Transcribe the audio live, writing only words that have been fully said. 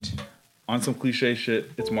on some cliche shit.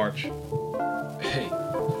 It's March. Hey.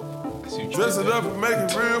 Dress it up and make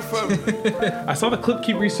it real for me. I saw the clip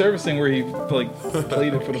keep resurfacing where he played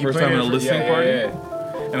it for the first time in a listening party.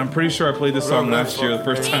 And I'm pretty sure I played this song last year the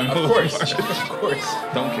first time. Of course.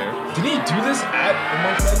 Don't care. Did he do this at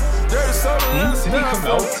March Madness? Did he come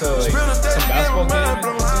out to some basketball game?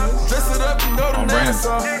 Dress it up and go to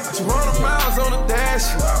Nassau. 200 miles on the dash.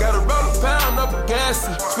 Got a roll a pound up a gas.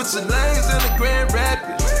 Switching lanes in the Grand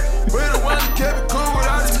Rapids. We're the one that kept it cool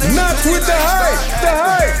without the niggas. Not with the hype. The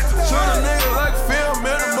hype. Shoot a nigga like film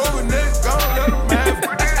in a movie, nigga. Gon' let him have it.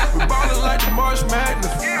 We ballin' like the March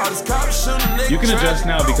Madness. All this cops shooting niggas. You can adjust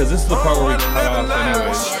now because this is the part where we cut off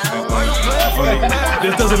anyway.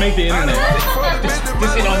 This doesn't make the internet.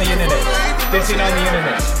 This ain't on the internet. This ain't on the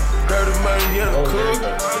internet. Dirty money in the cook.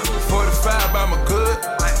 45 by my good.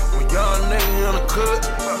 When young nigga in the cook.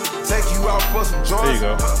 Take you out for some joints.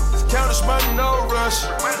 There you go. Counters money, no rush.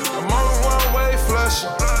 I'm on a one-way flush.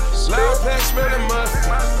 Loud pack smelling mustard.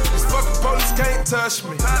 These fucking police can't touch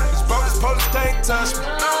me. These bogus police can't touch me.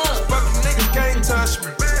 These fucking niggas can't touch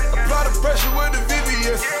me. Apply the pressure with the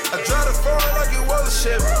VVS. I drive the foreign like it was a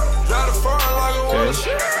ship. Drive the foreign like it was a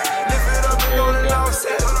ship. Lift it up and go to the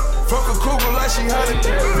outset. Fuck a cougar like she had it.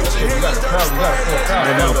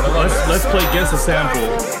 Let's play Guess a Sample.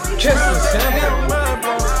 Guess a Sample?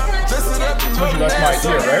 Told you that's my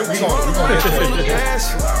idea, right? We gonna get to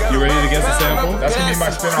it. You ready to guess a sample? That's gonna be my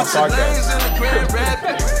spin on podcast.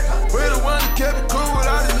 We're the one that kept it cool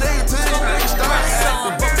without the nigga till the nigga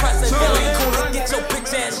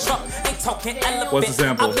What's the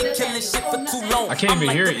sample? I can't even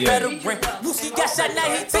hear it yet.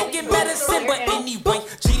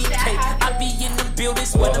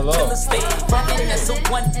 Buildings where the killers stay. Running as a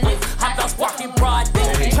one way. I bounce walking broad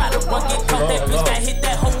day. Try to run, get caught. That bitch that hit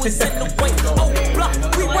that hoe is in the way. Oh, block,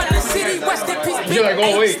 we run the city. Rest in peace. You're like,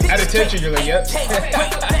 oh, wait. At attention, you're like, yep.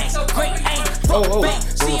 Great things, great aim. Fuck bang.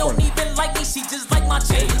 She don't even like me. She just like my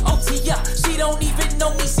J. OT up. She don't even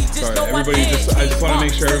know me. She just know my name. I just want to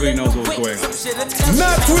make sure everybody knows what's going on.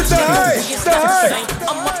 Not with the hype. The hype.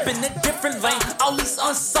 I'm up in a different lane. All these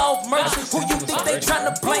unsolved murders. Who you think they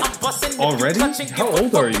tryna blame? I'm busting Already? How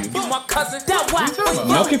old are you?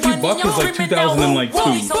 Milk If You Buck was like 2002.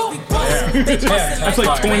 That's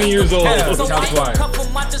like 20 years old. That's why.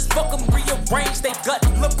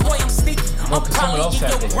 I'm probably in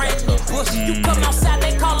your brand new bush. You come outside,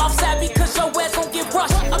 they call offside because your ass gon' get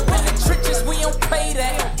rushed. Up in the trenches, we don't play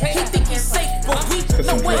that. He think he's safe, but we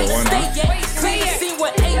know where he stay at. See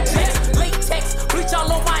what Ajax, latex, bleach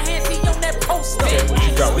all on my hands, he on that post. Okay,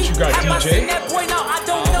 what you got, Have I DJ? seen that boy? No, I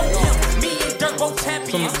don't know him. Me and Dirk both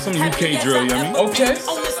champions. Some UK drill, you know what I mean? Okay.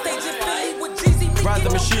 On the stage in Philly with Jeezy. Ride the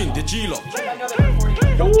machine, the G-Lock.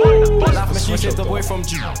 That machine saved the boy from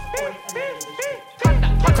G.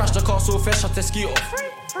 I crashed the car so fast, shut the ski off.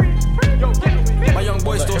 My young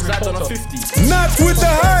boy still slide on a 50. Not with the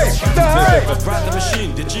hype. The hype. Ride the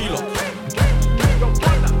machine, the G-Lock.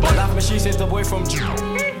 That machine saved the boy from G.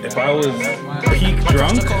 If I was peak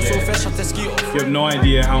drunk, The car so fast, shut the ski off. you have no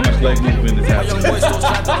idea how much leg movement is My young happening. boy still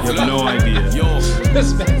slide on a You have no idea. Yo,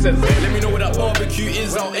 This man says, let me know what that barbecue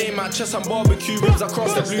is. I'll aim at chest and barbecue ribs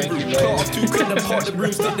across the blue room. Cut off too quick, then part the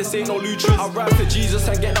broomstick. This ain't no luchas. I rap for Jesus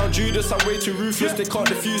and get down Judas. I'm way too ruthless, they can't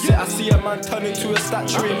defuse it. I see a man turn into a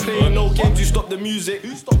statue. Ain't playing no games, you stop the music.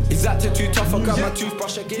 He's acting too tough, I grabbed my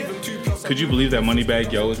toothbrush, I gave him 2+. Could you believe that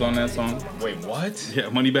Moneybagg Yo is on that song? wait, what? Yeah,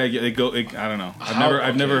 Moneybagg Yo. I don't know.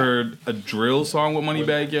 I've never heard a drill song with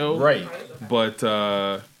Moneybagg Yo. Right. But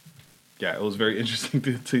yeah, it was very interesting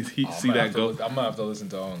to see that go. I'm gonna have to listen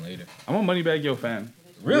to that one later. I'm a Moneybagg Yo fan.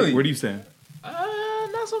 Really? Where do you stand?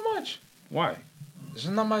 Not so much. Why? It's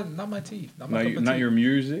just not my teeth. Not my cup of Not tea. your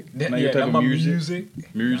music. Yeah, Not your type not of my music.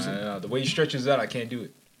 Music. Nah, the way he stretches out, I can't do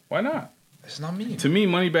it. Why not? It's not me. To me,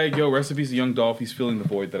 Moneybagg Yo, rest in peace to Young Dolph. He's filling the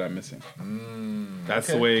void that I'm missing. That's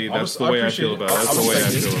okay. the way. That's the I way I appreciate feel it. about it. That's the way I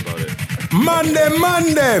feel about it. Man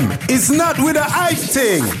them. It's not with a hype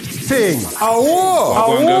thing. A war.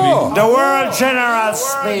 Wagwan Gubby. The world general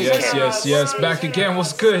speaking. Yes. Back again.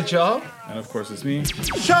 What's good, y'all? And of course, it's me.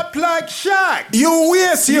 Shop like Shaq. You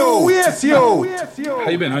waste you. How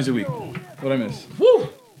you been? How's your week? What I miss? Woo!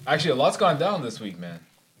 Actually, a lot's gone down this week, man.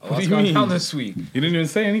 A What do lot's you gone mean? down this week. You didn't even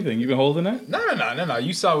say anything. You been holding that? No.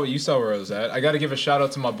 You saw where I was at. I got to give a shout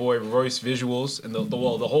out to my boy Royce Visuals and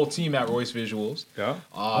the whole team at Royce Visuals. Yeah.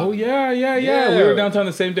 Yeah. We were downtown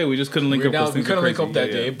the same day. We just couldn't link up. We couldn't link up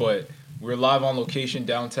that day, but we were live on location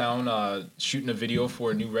downtown, shooting a video for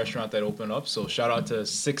a new restaurant that opened up. So shout out to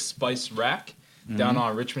Six Spice Rack down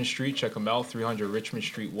on Richmond Street. Check them out, 300 Richmond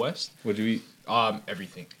Street West. What'd you eat?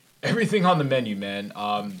 Everything on the menu, man.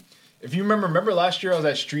 If you remember last year I was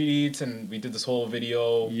at Street Eats and we did this whole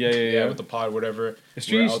video. Yeah. With the pod, whatever. Is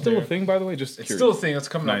Street Eats still a thing, by the way? Just it's curious. still a thing. It's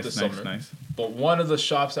coming up this summer. Nice. But one of the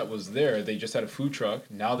shops that was there, they just had a food truck.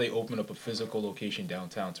 Now they opened up a physical location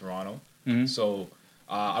downtown Toronto. Mm-hmm. So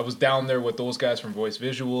I was down there with those guys from Voice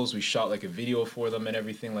Visuals. We shot like a video for them and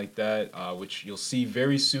everything like that, which you'll see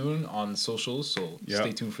very soon on socials. So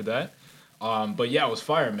stay tuned for that. But yeah, it was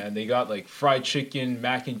fire, man. They got like fried chicken,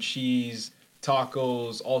 mac and cheese,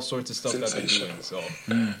 tacos, all sorts of stuff that they're doing. So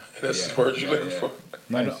that's the word you're looking for.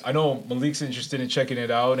 Nice. I know Malik's interested in checking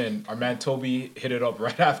it out, and our man Toby hit it up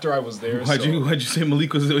right after I was there. Why'd you say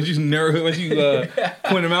Malik was? Why'd you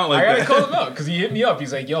point him out like that? I gotta call him out because he hit me up.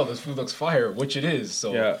 He's like, "Yo, this food looks fire," which it is.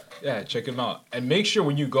 So yeah, check him out, and make sure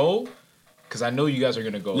when you go, because I know you guys are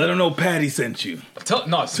gonna go. Let them know Patty sent you.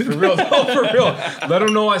 No, for real. Let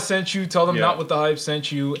them know I sent you. Tell them Not With The Hype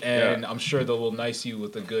sent you, and I'm sure they will nice you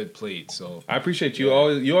with a good plate. So I appreciate you.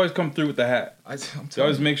 You always come through with the hat. You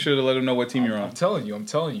always make sure to let them know what team you're on. I'm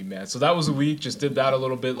telling you, man. So that was a week. Just did that a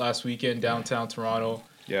little bit last weekend downtown Toronto.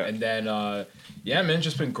 Yeah. And then man,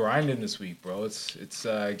 just been grinding this week, bro. It's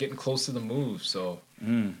getting close to the move. So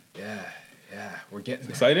yeah, we're getting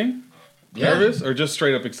there. Exciting. Yeah. Nervous or just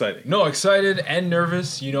straight up excited? No, excited and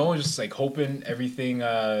nervous, just like hoping everything,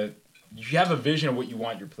 you have a vision of what you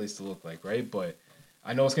want your place to look like, right? But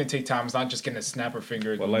I know it's going to take time. It's not just going to snap a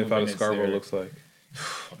finger. What life out of Scarborough looks like.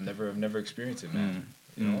 I've never experienced it, man.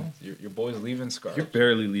 You know, your boy's leaving Scarborough. You're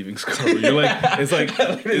barely leaving Scarborough. You're like,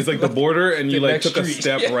 it's like the border and you like took a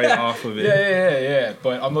step right off of it. Yeah.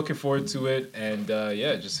 But I'm looking forward to it. And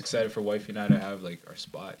just excited for wifey and I to have like our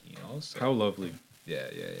spot, So. How lovely. Yeah.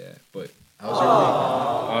 But how's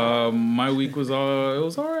your week? My week was it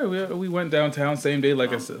was all right. We went downtown same day,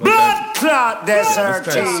 like I said. Blood clot desert.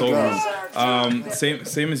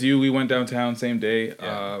 Same as you. We went downtown same day.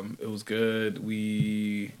 Yeah. It was good.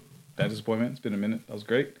 Dentist appointment. It's been a minute. That was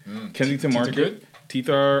great. Kensington Market. Good? Teeth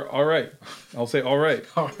are all right. I'll say all right.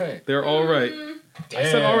 All right. They're all right. I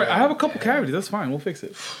said all right. I have a couple cavities. That's fine. We'll fix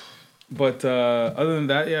it. But other than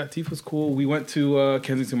that, teeth was cool. We went to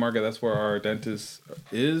Kensington Market. That's where our dentist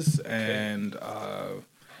is, and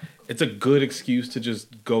it's a good excuse to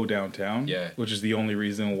just go downtown. Yeah. Which is the only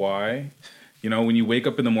reason why. When you wake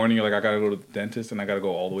up in the morning, you're like, I gotta go to the dentist, and I gotta go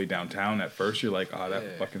all the way downtown. At first, you're like,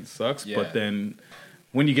 that fucking sucks. Yeah. But then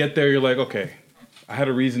when you get there, you're like, okay, I had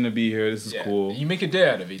a reason to be here. This is cool. You make a day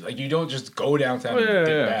out of it. Like, you don't just go downtown and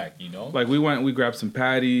get back, Like, we grabbed some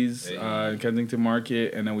patties in Kensington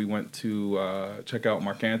Market, and then we went to check out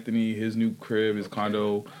Mark Anthony, his new crib, his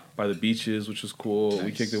condo by the beaches, which was cool. Nice.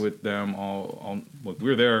 We kicked it with them all. Look, we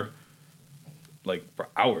were there, like, for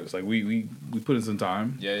hours. Like, we put in some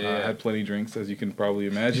time. Yeah. Had plenty of drinks, as you can probably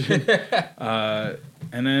imagine.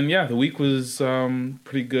 And then, the week was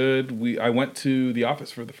pretty good. I went to the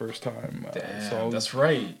office for the first time. Damn, that's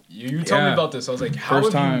right. You told me about this. I was like, how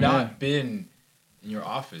have you not been in your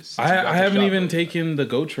office? I haven't even taken the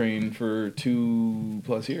GO train for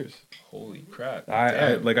 2+ years. Holy crap.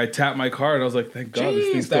 I tapped my card. I was like, thank God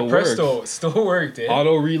this thing still works. That Presto still worked, eh?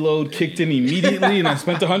 Auto reload kicked in immediately, and I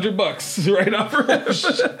spent $100 right off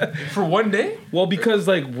for one day? Well, because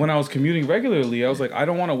when I was commuting regularly, I was like, I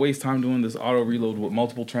don't want to waste time doing this auto reload with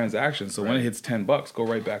multiple transactions. So when it hits $10, go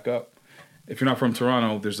right back up. If you're not from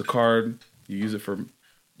Toronto, there's a card. You use it for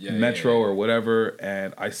Metro or whatever,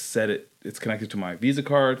 and I set it. It's connected to my Visa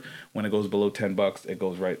card. When it goes below $10, it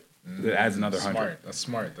goes right. It adds another $100. That's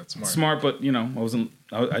smart. Smart, but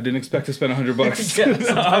I didn't expect to spend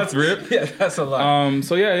 $100 off rip. Yeah, that's a lot.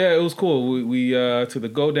 So it was cool. We to the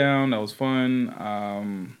go down. That was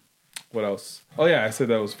fun. What else? Oh yeah, I said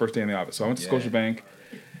that was first day in the office. So I went to Scotiabank.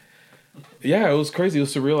 Yeah, it was crazy. It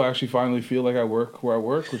was surreal. I actually finally feel like I work where I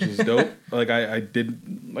work, which is dope. I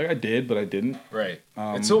did, but I didn't. Right.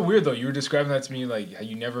 It's so weird though. You were describing that to me like how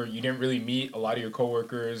you didn't really meet a lot of your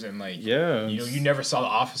coworkers and you never saw the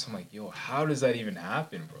office. I'm like, yo, how does that even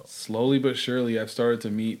happen, bro? Slowly but surely, I've started to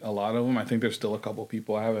meet a lot of them. I think there's still a couple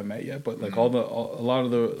people I haven't met yet, but a lot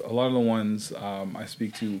of the ones I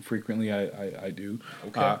speak to frequently, I do.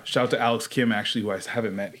 Okay. Shout out to Alex Kim actually, who I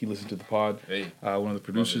haven't met. He listened to the pod. Hey. One of the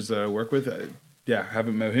producers that I work with.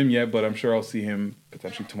 Haven't met him yet, but I'm sure I'll see him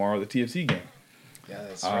potentially tomorrow at the TFC game. Yeah,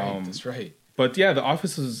 that's right. That's right. But the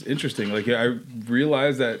office is interesting. I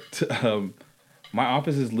realized that my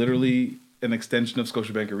office is literally an extension of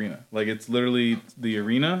Scotiabank Arena. It's literally the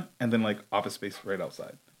arena and then office space right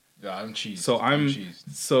outside. Yeah, I'm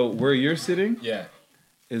cheesed. So where you're sitting,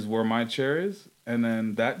 is where my chair is, and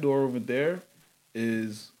then that door over there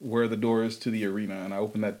is where the door is to the arena, and I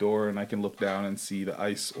open that door and I can look down and see the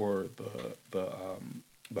ice or the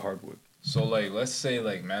hardwood. So like, let's say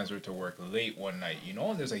like mans were to work late one night, you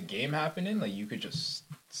know, and there's a game happening, like you could just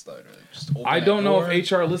start just open I that don't know door. if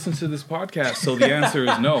HR listens to this podcast, so the answer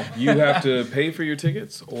is no. You have to pay for your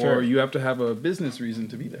tickets, or Fair. you have to have a business reason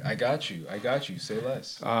to be there. I got you. Say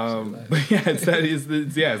less. But yeah,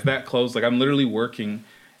 it's that close. Like I'm literally working,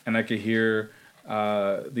 and I could hear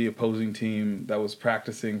the opposing team that was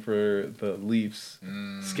practicing for the Leafs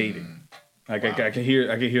skating. Like I can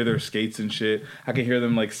hear their skates and shit. I can hear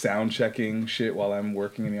them like sound checking shit while I'm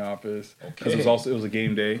working in the office. Because it was a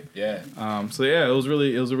game day. Yeah. So yeah, it was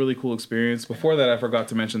a really cool experience. Before that, I forgot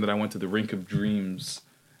to mention that I went to the Rink of Dreams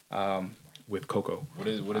with Coco. What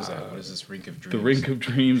is that? What is this Rink of Dreams? The Rink of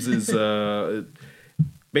Dreams is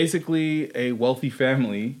basically a wealthy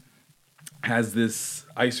family has this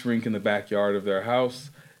ice rink in the backyard of their house.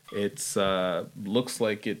 It's looks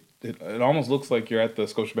like it almost looks like you're at the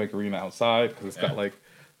Scotiabank Arena outside because it's got like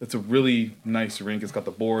it's a really nice rink. It's got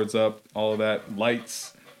the boards up, all of that,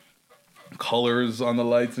 lights, colors on the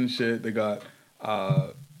lights and shit. They got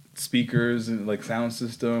speakers and like sound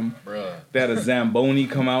system. Bruh. They had a Zamboni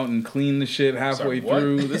come out and clean the shit halfway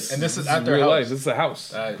through. And this is at their real house? life. This is a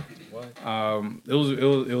house. What? It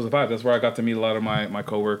was a vibe. That's where I got to meet a lot of my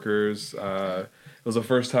coworkers. It was the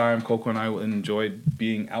first time Coco and I enjoyed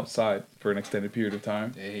being outside for an extended period of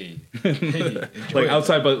time. Hey, like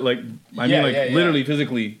outside, but like I mean, like yeah. literally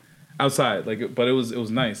physically outside. Like, but it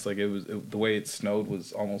was nice. Like the way it snowed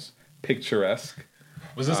was almost picturesque.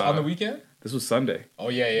 Was this on the weekend? This was Sunday. Oh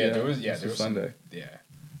yeah. There was Sunday.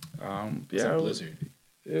 It's a blizzard.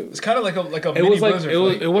 It's kind of like a it mini was like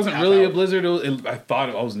blizzard. it wasn't really a blizzard. I thought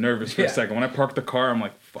I was nervous for a second when I parked the car. I'm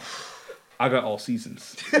like, fuck. I got all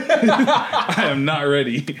seasons. I am not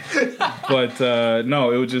ready. But no,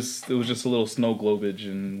 it was just a little snow globage,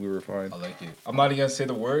 and we were fine. I like it. I'm not even gonna say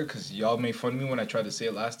the word because y'all made fun of me when I tried to say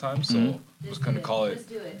it last time. So I was gonna call it. Just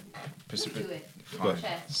do it. Just do it. What?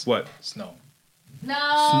 Chest. What? Snow. No.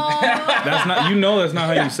 That's not. You know that's not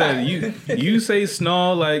how you said it. You say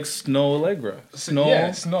snow like Snow Allegra. Snow.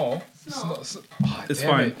 Yeah, snow. It's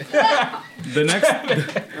fine.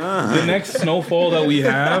 The next snowfall that we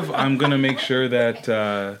have, I'm gonna make sure that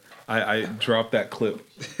I drop that clip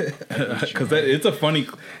because it's a funny.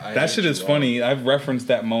 That shit is funny. I've referenced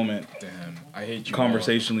that moment. Damn, I hate you.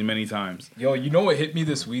 Conversationally many times. Yo, you know what hit me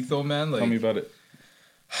this week though, man? Like, tell me about it.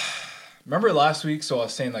 Remember last week? So I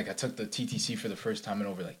was saying like I took the TTC for the first time in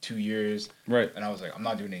over like 2 years. Right. And I was like, I'm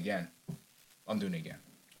not doing it again. I'm doing it again.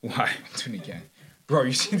 Why? I'm doing it again. Bro,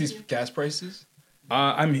 you seen these gas prices?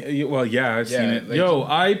 I've seen it. Like, Yo,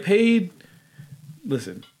 I paid.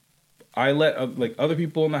 Listen, I let like other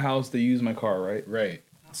people in the house. They use my car, right? Right.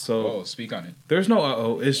 So speak on it. There's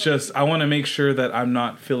no It's just I want to make sure that I'm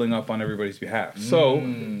not filling up on everybody's behalf. So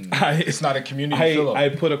it's not a community fill up.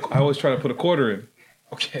 I always try to put a quarter in.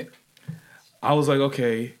 Okay. I was like,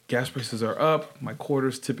 okay, gas prices are up. My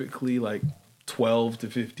quarter's typically like 12 to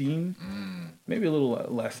 15. Maybe a little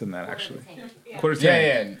less than that, actually. Quarter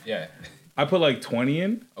 10. Yeah. I put like 20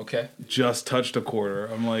 in. Okay. Just touched a quarter.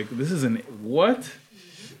 I'm like, this isn't what?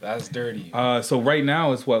 That's dirty. So right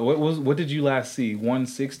now it's what did you last see?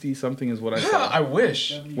 160 something is what I saw. I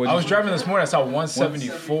wish. I was driving this morning. I saw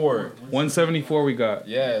 174. 174 we got.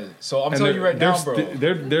 Yeah. So I'm telling you right now, bro.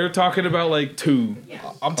 They're talking about like 2.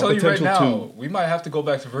 I'm telling you right now, we might have to go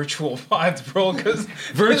back to virtual pods, bro. Because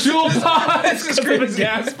virtual pods because of the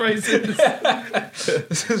gas prices.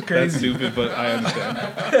 This is crazy. That's stupid, but I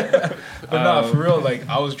understand. But no, for real. Like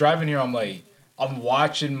I was driving here. I'm like. I'm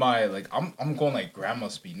watching my, like, I'm going, like, grandma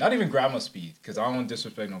speed. Not even grandma speed, because I don't want to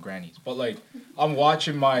disrespect no grannies. But, like, I'm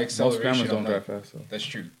watching my acceleration. Most grandmas don't drive fast, though. That's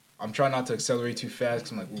true. I'm trying not to accelerate too fast,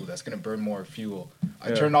 because I'm like, ooh, that's going to burn more fuel. I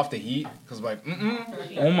turned off the heat, because I'm like,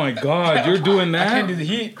 Oh, my God, you're doing that? I can't do the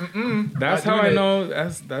heat. That's how I know,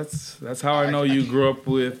 that's how I know you grew up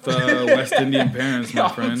with West Indian parents, my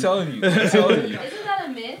friend. I'm telling you. Isn't that a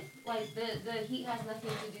myth? Like, the heat has nothing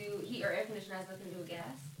to do, heat or air conditioner has nothing to do with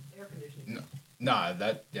gas? Air conditioning. No. Nah,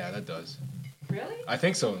 that does. Really? I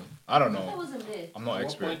think so. I don't know. That was a myth. I'm no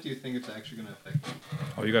expert. At what point do you think it's actually going to affect you?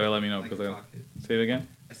 Oh, you gotta let me know because I say it again.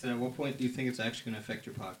 I said, at what point do you think it's actually going to affect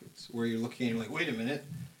your pockets? Where you're looking and you're like, wait a minute,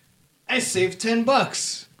 I saved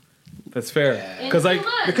 $10. That's fair. Because and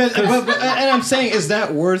I'm saying, is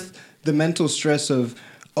that worth the mental stress of?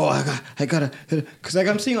 Oh, I gotta, because like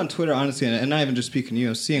I'm seeing on Twitter, honestly, and not even just speaking to you,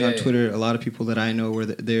 I'm seeing on Twitter a lot of people that I know where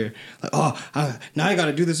they're like, now I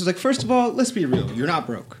gotta do this. It's like, first of all, let's be real, you're not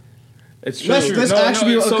broke. It's true. Let's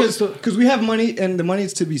actually be because we have money and the money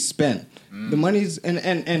is to be spent. The money's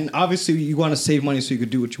and obviously you want to save money so you could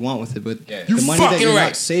do what you want with it, but the money that you're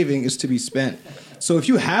not saving is to be spent. So if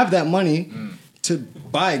you have that money, to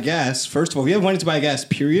buy gas, first of all, if you have money to buy gas,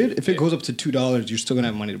 period, if it goes up to $2, you're still gonna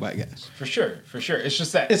have money to buy gas. For sure. It's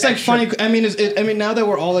just that it's like funny. I mean, now that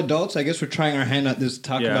we're all adults, I guess we're trying our hand at this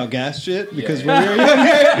talk about gas shit because when we were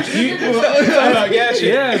younger,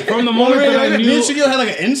 from the moment that I knew, me and Shaquille had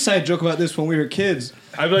like an inside joke about this when we were kids.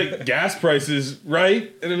 I'd be like, gas prices,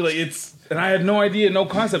 right? And I'd be like, and I had no idea, no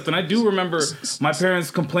concept. And I do remember my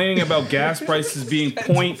parents complaining about gas prices being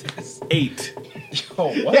 0.8. Yo,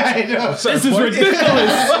 what? Yeah, I know. This is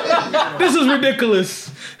ridiculous. This is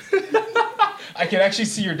ridiculous. I can actually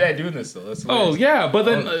see your dad doing this though. That's hilarious. Oh yeah, but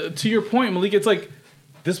then to your point, Malik, it's like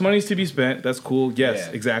this money's to be spent. That's cool. Yes,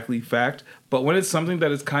 exactly, fact. But when it's something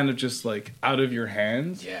that is kind of just like out of your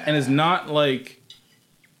hands, and is not like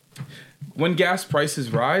when gas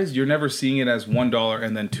prices rise, you're never seeing it as $1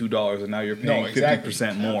 and then $2, and now you're paying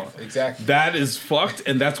 50% more. Exactly. That is fucked,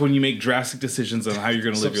 and that's when you make drastic decisions on how you're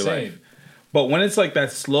going to live your life. But when it's like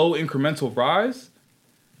that slow incremental rise,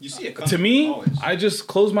 you see it to me, always. I just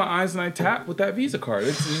close my eyes and I tap with that Visa card.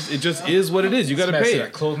 It just is what it is. You got to pay it. I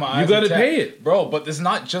close my eyes. You got to pay it, bro. But it's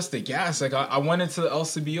not just the gas. Like I went into the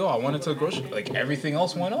LCBO. I went into the grocery. Like everything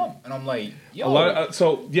else went up, and I'm like, yo. A lot.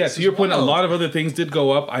 To your point, a lot of other things did go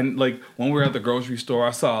up. I like when we were at the grocery store.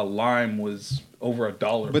 I saw a lime was over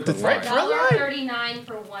 $1. But the $1.39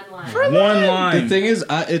 for one lime. One lime. The thing is,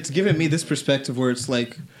 it's given me this perspective where it's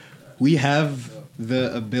like we have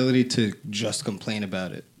the ability to just complain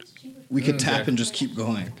about it. We could tap and just keep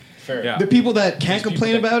going. Fair. Yeah. The people that can't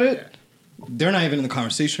complain about it, they're not even in the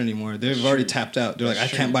conversation anymore. They've already tapped out. They're like, I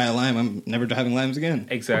can't buy a lime. I'm never having limes again.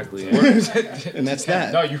 Exactly. And that's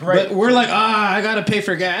that. No, you're right. But we're like, I got to pay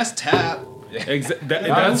for gas. Tap. That's a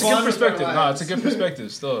good perspective. No, it's a good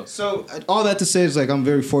perspective still. So all that to say is like I'm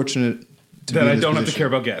very fortunate that I don't have to care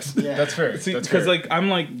about gas. Yeah. That's fair. Because like I'm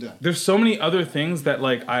like, there's so many other things that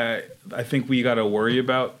like I think we got to worry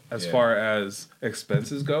about as far as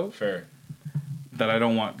expenses go. Fair. That I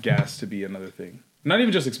don't want gas to be another thing. Not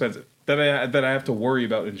even just expensive. That I have to worry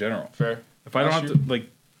about in general. Fair. If I don't have to like.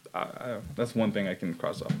 That's one thing I can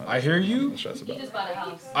cross off. I hear you. He just bought a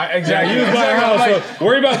house. Exactly. You just bought a house. So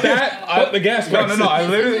worry about that. But the gas prices. No. I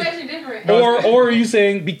literally. Or are you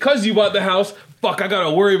saying because you bought the house? Fuck, I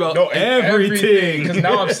gotta worry about everything. Because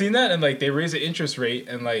now I've seen that, and like they raise the interest rate,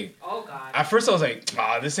 and like, oh god. At first I was like,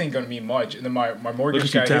 this ain't gonna mean much, and then my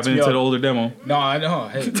mortgage guy hits me up. Into the older demo. No, I know.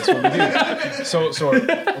 Hey, that's what we do. So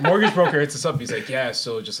a mortgage broker hits us up. He's like, yeah.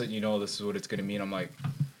 So just letting you know, this is what it's gonna mean. I'm like,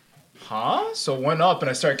 huh? So it went up, and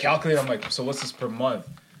I started calculating. I'm like, so what's this per month?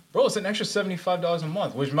 Bro, it's an extra $75 a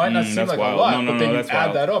month, which might not seem like a lot, but then you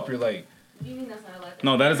add that up, you're like. You mean that's not a lot?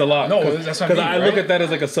 No, that is a lot. No, that's what I mean. Because I look at that as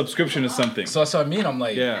like a subscription to something. So that's what I mean. I'm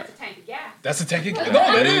like, That's a tank of gas. That's a tank of gas. No,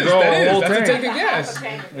 that is. That's a tank of gas.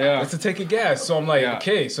 Yeah. That's a tank of gas. So I'm like,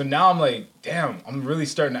 okay. So now I'm like, damn, I'm really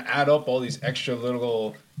starting to add up all these extra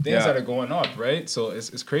little things that are going up, right? So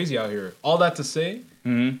it's crazy out here. All that to say,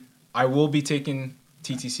 I will be taking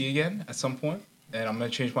TTC again at some point, and I'm going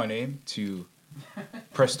to change my name to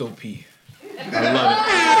Presto P. I love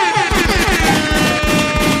it.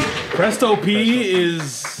 Presto P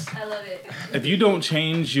is. I love it. If you don't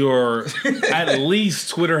change your at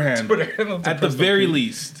least Twitter handle at the very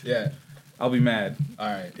least, I'll be mad. All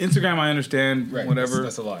right. Instagram, I understand. Right. Whatever.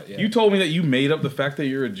 That's a lot. Yeah. You told me that you made up the fact that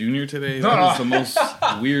you're a junior today. That is the most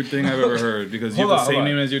weird thing I've ever heard because you have the same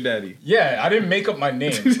name as your daddy. Yeah, I didn't make up my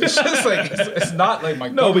name. It's just like it's not like my.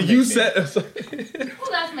 No, but you said. Well,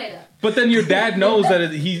 that's made up. But then your dad knows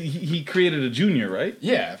that he created a junior, right?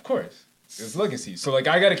 Yeah, of course. It's legacy. So like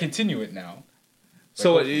I got to continue it now.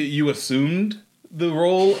 So you assumed the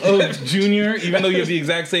role of junior, even though you have the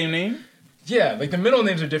exact same name? Yeah, like the middle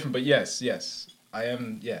names are different, but yes. I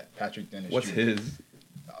am, Patrick Dennis. What's Jr. his?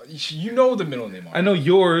 You know the middle name. I know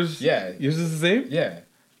yours. Yeah. Yours is the same? Yeah.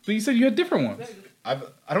 But you said you had different ones. I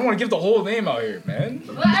don't want to give the whole name out here, man.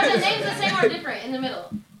 But are the names the same or different in the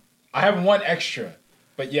middle? I have one extra.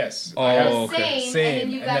 But yes. Oh, I have okay.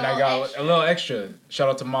 Same. And then I got a little extra. Shout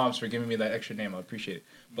out to moms for giving me that extra name. I appreciate it.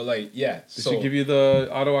 But like, yeah. Did she give you the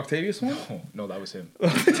Otto Octavius one? No, that was him.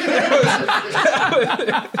 that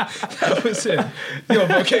was him. Yo,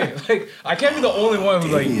 okay. Like, I can't be the only one who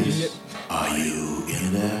like. Are you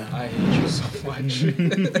in there? I hate you so much.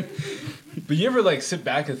 But you ever like sit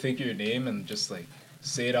back and think of your name and just like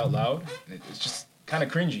say it out loud? It's just kind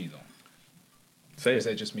of cringy though. Say it. Or is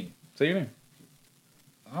that just me? Say your name.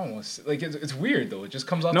 I don't want to. Like it's weird though. It just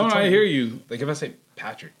comes off. No, the tongue. I hear you. Like if I say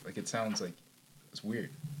Patrick, like it sounds like it's weird.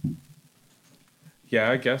 Yeah,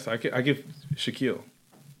 I guess I give Shaquille.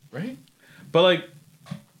 Right. But like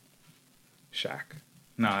Shaq.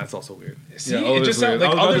 Nah, that's also weird. See, oh, it it's just sounds weird. like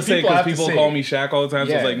I was about other to say, people 'cause have to people say call it. me Shaq all the time,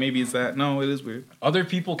 so it's Yeah. like maybe it's that. No, it is weird. Other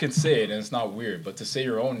people can say it and it's not weird, but to say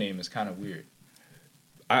your own name is kind of weird.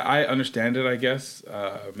 I understand it, I guess.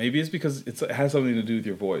 Maybe it's because it has something to do with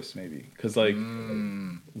your voice, maybe. Because, like,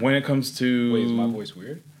 when it comes to... Wait, is my voice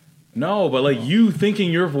weird? No, but, like, you thinking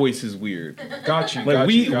your voice is weird. Got you, Like, got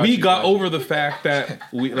we you, got over the fact that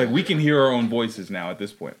we can hear our own voices now at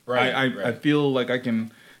this point. Right, I right. feel like I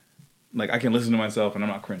can listen to myself and I'm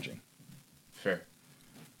not cringing. Fair.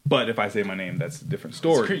 But if I say my name, that's a different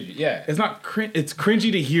story. It's cringy, yeah. It's not it's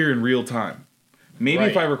cringy to hear in real time. Maybe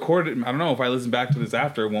if Right. I record it, I don't know, if I listen back to this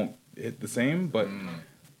after, it won't hit the same, but...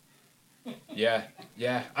 Yeah.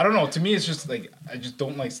 I don't know. To me, it's just like, I just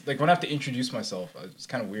don't like when I have to introduce myself, it's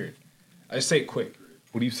kind of weird. I just say it quick.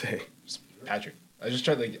 What do you say? Just Patrick. I just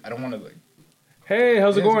try, like, I don't want to, like... Hey,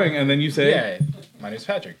 how's it Yeah, going? And then you say... Yeah, my name's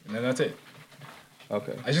Patrick. And then that's it.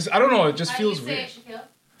 Okay. I don't know, it just How do you feels say weird. it, Shaquille?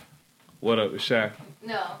 What up, Shaq?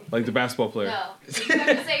 No. Like the basketball player. No. You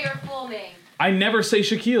have to say your full name. I never say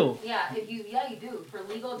Shaquille. Yeah, you do. For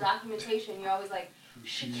legal documentation, you're always like,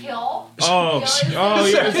 Shaquille? Oh, Shaquille? oh,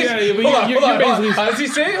 yeah, but Hold on, you're hold on. basically... How does he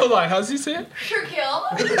say it? Hold on, how does he say it? Shaquille?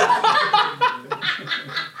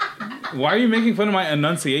 Why are you making fun of my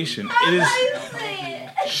enunciation? It is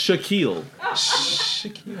Shaquille.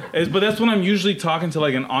 Shaquille. But that's when I'm usually talking to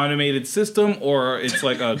like an automated system, or it's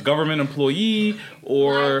like a government employee,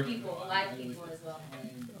 or Live people as well.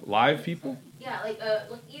 live people. Yeah, like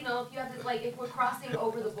you know, if you have to, like, if we're crossing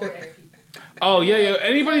over the border. Oh yeah, yeah.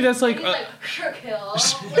 Anybody that's like, He's like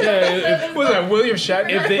Shaquille. yeah, Was that William Shatner?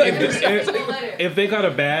 if they got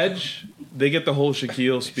a badge, they get the whole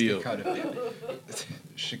Shaquille spiel.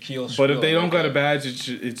 Shaquille. But if they don't got a badge,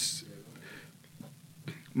 it's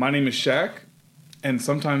my name is Shaq, and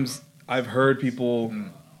sometimes I've heard people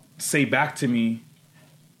say back to me,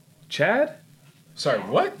 Chad? Sorry,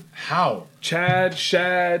 what? How? Chad,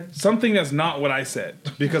 Shad, something that's not what I said.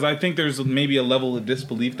 Because I think there's maybe a level of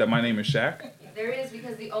disbelief that my name is Shaq. There is,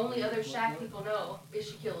 because the only other Shaq people know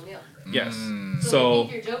is Shaquille O'Neal. Yes. So they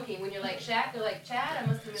think you're joking. When you're like Shaq, they're like, Chad, I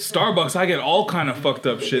must have missed Starbucks, I get all kind of fucked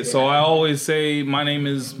up shit. So I always say my name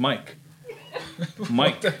is Mike.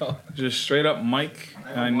 Mike. Just straight up Mike.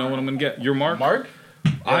 And I know what I'm going to get. You're Mark? Mark?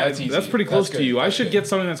 Yeah, that's easy. That's pretty close That's to good. you. I That's should good. get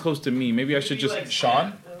something that's close to me. Maybe I should just...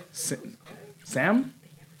 Sean? Sam?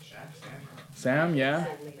 Sam, yeah.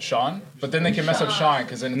 Sean? But then they can mess up Sean,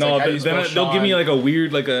 because then it's No, like, how do you then spell they'll give me Sean? like a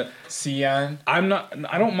weird, like a... Cian. I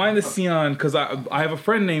don't mind the Cian, because I have a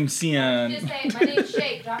friend named Cian. Just say, my name's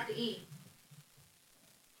Shake, drop the E.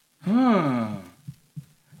 Huh.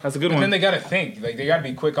 That's a good But one. then they gotta think. Like, they gotta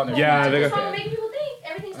be quick on their Yeah, feet. they What's got- wrong with making people think?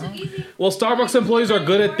 Everything's too easy. Well, Starbucks employees are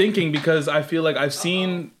good at thinking, because I feel like I've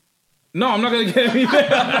seen... No, I'm not gonna get anything.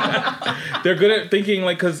 They're good at thinking,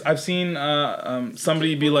 like, because I've seen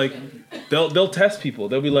somebody be like, they'll test people.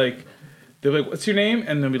 They'll be like, what's your name?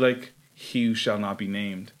 And they'll be like, he who shall not be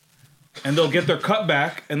named. And they'll get their cut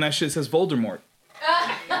back, and that shit says Voldemort.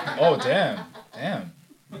 Oh, damn.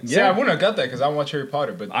 See, I wouldn't have got that, because I don't watch Harry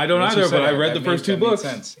Potter, but... I don't once you either, said but I that, read that the first made- two that made books.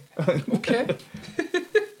 sense. Okay.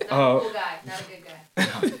 Not a cool guy, not a good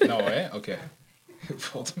guy. No, eh? Okay.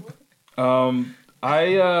 Voldemort.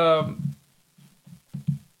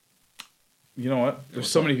 You know what? There's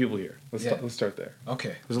so many people here. Let's start there.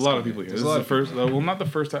 Okay. There's a lot of people here. This is the first. Well, not the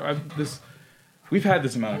first time. We've had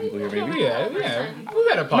this amount of people here, maybe. Yeah. We've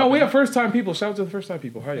had a pop. No, we have first time people. Shout out to the first time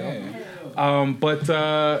people. How y'all? Yeah.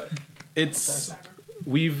 But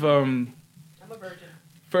we've I'm a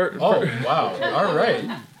virgin. Wow. All right.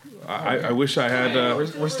 I wish I had.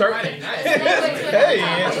 We're starting. Hey,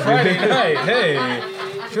 it's Friday night.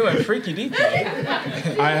 Hey, feeling freaky deaky.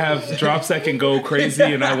 I have drops that can go crazy,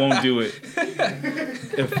 and I won't do it.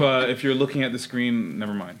 If you're looking at the screen,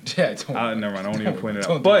 never mind. Yeah, don't. Never mind. I won't even point it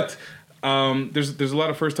Don't out. do But there's a lot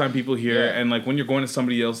of first time people here, Yeah. and like when you're going to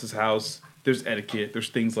somebody else's house, there's etiquette. There's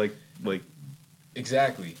things like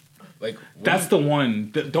Exactly. Like that's the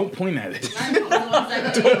one. Don't point at it.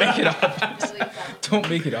 Don't make it up. Don't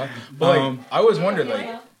make it up. But like, I always wondered,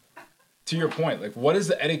 like, to your point, like, what is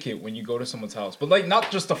the etiquette when you go to someone's house? But like, not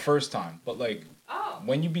just the first time, but like,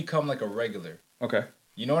 when you become like a regular. Okay.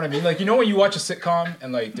 You know what I mean? Like, you know when you watch a sitcom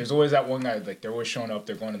and like, there's always that one guy, like, they're always showing up,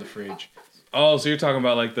 they're going to the fridge. Oh, so you're talking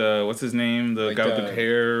about like what's his name? The Like guy with the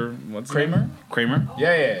hair. What's his Kramer? name? Kramer.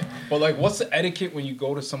 Yeah. But like, what's the etiquette when you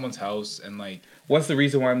go to someone's house and like, what's the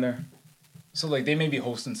reason why I'm there? So like, they may be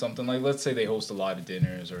hosting something. Like, let's say they host a lot of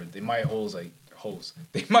dinners, or they might host.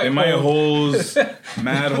 They might host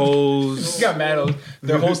mad hoes. You got mad hoes.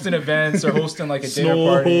 They're hosting events. They're hosting like a dinner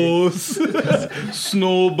party. Hoes.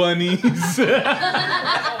 Snow bunnies.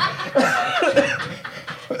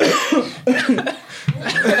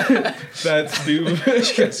 That's stupid.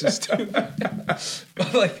 You guys are stupid.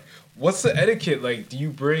 But like, what's the etiquette? Like, do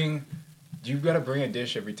you gotta bring a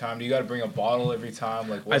dish every time? Do you gotta bring a bottle every time?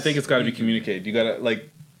 Like, I think it's got to be communicated. You gotta, like,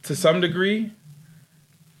 to some degree.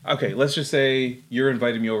 Okay, let's just say you're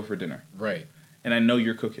inviting me over for dinner, right? And I know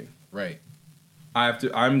you're cooking, right?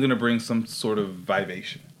 I'm gonna bring some sort of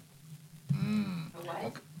vivation.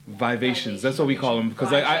 Vivations. That's what we call them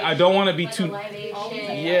because I don't want to be too.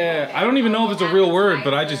 Yeah, I don't even know if it's a real word,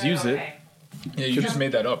 but I just use it. Yeah, you just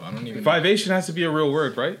made that up. I don't even. Vivation has to be a real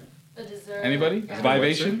word, right? A dessert. Anybody?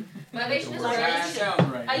 Vivation. Vivation is real.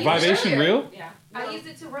 Vivation real? Yeah. I used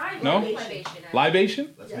it to rhyme. No?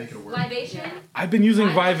 Libation? Let's make it a word. Libation? I've been using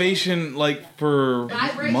vivation like for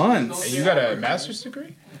months. And you got a master's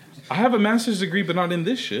degree? I have a master's degree, but not in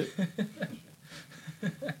this shit.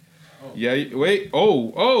 Yeah, wait.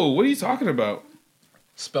 Oh, what are you talking about?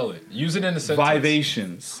 Spell it. Use it in a sentence.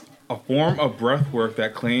 Vivations. A form of breath work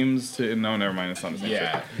that claims to... No, never mind. It's not the same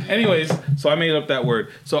shit. Anyways, so I made up that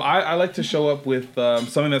word. So I like to show up with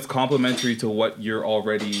something that's complementary to what you're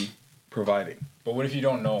already providing. But what if you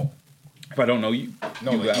don't know? If I don't know you?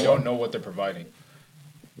 No, like you don't know what they're providing.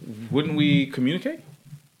 Wouldn't we communicate?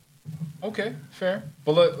 Okay, fair.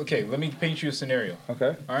 But let me paint you a scenario.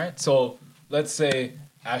 Okay. All right. So let's say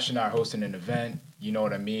Ash and I are hosting an event. You know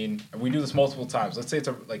what I mean? And we do this multiple times. Let's say it's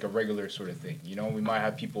a regular sort of thing. You know, we might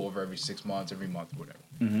have people over every 6 months, every month, whatever.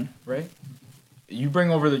 Mm-hmm. Right? You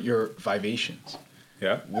bring over your vivations.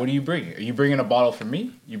 Yeah. What are you bringing? Are you bringing a bottle for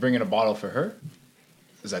me? You bringing a bottle for her?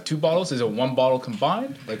 Is that 2 bottles? Is it 1 bottle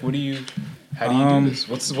combined? Like, how do you do this?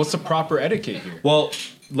 What's the proper etiquette here? Well,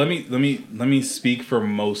 let me speak for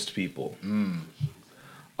most people.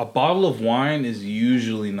 A bottle of wine is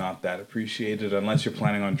usually not that appreciated unless you're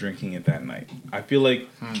planning on drinking it that night. I feel like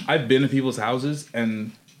I've been to people's houses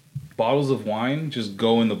and bottles of wine just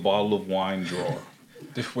go in the bottle of wine drawer.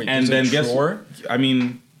 Wait, and then drawer?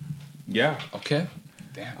 Yeah. Okay.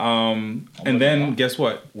 Damn. And then guess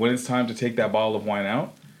what? When it's time to take that bottle of wine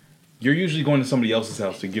out, you're usually going to somebody else's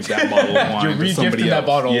house to give that bottle of wine You're to somebody regifting else. that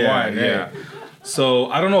bottle of wine. Yeah. So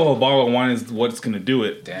I don't know if a bottle of wine is what's going to do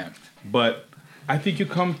it. Damn. But I think you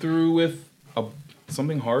come through with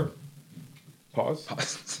something hard.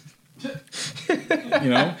 Pause. You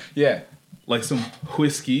know? Yeah. Like some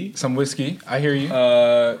whiskey. Some whiskey. I hear you.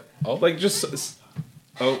 Like just...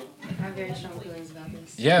 I have very strong feelings about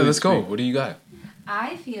this. Yeah, let's go. What do you got?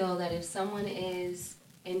 I feel that if someone is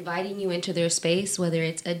inviting you into their space, whether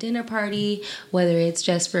it's a dinner party, whether it's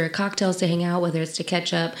just for cocktails to hang out, whether it's to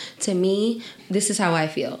catch up, to me, this is how I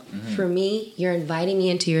feel. Mm-hmm. For me, you're inviting me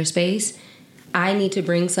into your space. I need to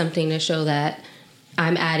bring something to show that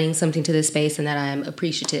I'm adding something to this space and that I'm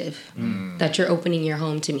appreciative, that you're opening your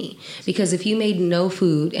home to me. Because if you made no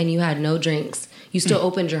food and you had no drinks, you still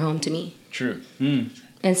opened your home to me. True.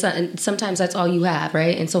 And sometimes that's all you have,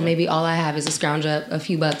 right? And so maybe all I have is to scrounge up a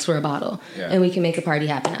few bucks for a bottle, and we can make a party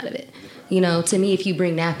happen out of it. You know, to me, if you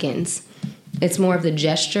bring napkins, it's more of the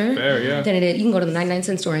gesture than it is. You can go to the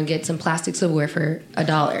 99-cent store and get some plastic silverware for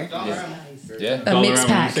 $1. Yeah. A mixed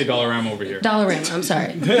pack. Say Dollarama over here. Dollarama, I'm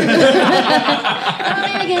sorry.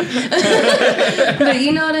 But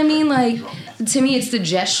you know what I mean? Like, to me, it's the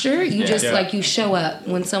gesture. You you show up.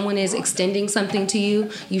 When someone is extending something to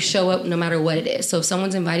you, you show up no matter what it is. So if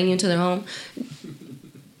someone's inviting you into their home,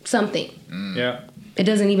 something. Yeah. It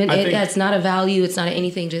doesn't even, it's not a value, it's not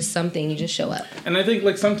anything, just something. You just show up. And I think,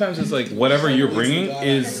 like, sometimes it's like whatever you're bringing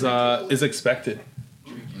is expected.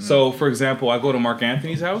 So, for example, I go to Mark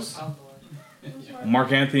Anthony's house.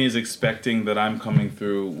 Mark Anthony is expecting that I'm coming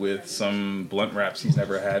through with some blunt wraps he's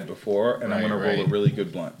never had before, and I'm going to roll a really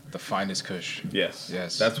good blunt. The finest kush. Yes.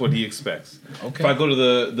 Yes. That's what he expects. Okay. If I go to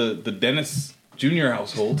the Dennis Jr.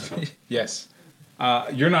 household, yes,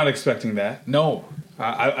 you're not expecting that. No.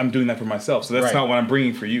 I'm doing that for myself, so that's not what I'm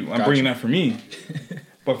bringing for you. I'm bringing that for me.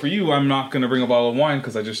 But for you, I'm not going to bring a bottle of wine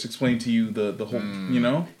because I just explained to you the whole, you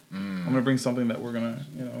know? I'm going to bring something that we're going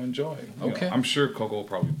to, enjoy. Okay. I'm sure Coco will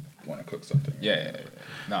probably want to cook something. Yeah.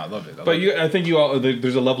 No, I love it. I think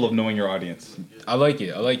there's a level of knowing your audience. I like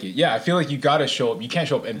it. Yeah, I feel like you got to show up. You can't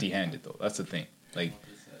show up empty-handed, though. That's the thing. Like,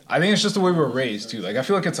 I think it's just the way we were raised, too. Like, I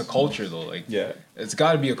feel like it's a culture, though. Like, it's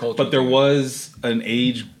got to be a culture. But there was an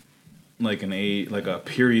age, like a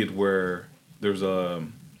period where there's a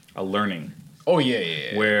learning. Oh,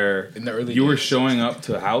 yeah. Where in the early you were days. showing up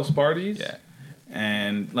to house parties. Yeah.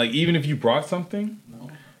 And, like, even if you brought something,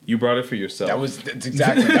 You brought it for yourself. That's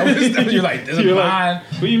exactly. You're like, this is mine.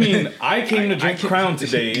 What do you mean? I came to drink Crown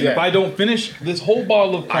today, and if I don't finish this whole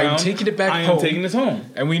bottle of Crown, I'm taking it back I home. am taking this home.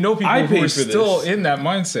 And we know people who are still in that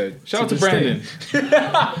mindset. Shout out to Brandon.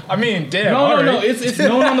 I mean, damn. No. It's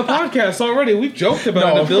known on the podcast already. We've joked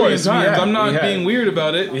about it a billion times. I'm not being weird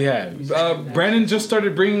about it. Yeah. Brandon just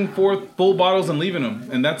started bringing forth full bottles and leaving them,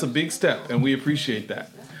 and that's a big step, and we appreciate that.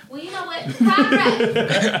 Well, you know what?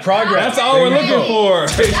 Progress. That's all we're looking for.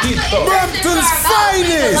 Brampton's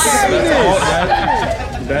finest.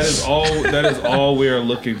 That is all we are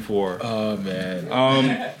looking for. Oh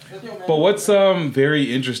man. But what's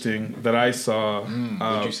very interesting that I saw,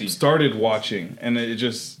 started watching, and it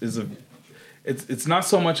just is it's not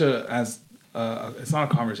so much it's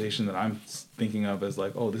not a conversation that I'm thinking of as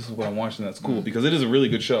like, oh, this is what I'm watching. That's cool, because it is a really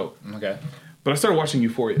good show. Okay. But I started watching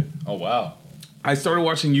Euphoria. Oh wow. I started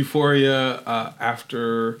watching Euphoria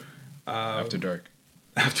after dark.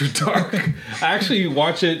 After dark. I actually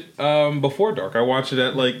watch it before dark. I watch it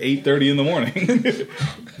at like 8:30 in the morning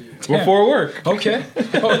before work. Okay,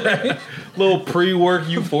 all right. Little pre-work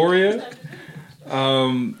Euphoria.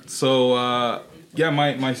 My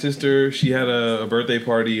sister, she had a birthday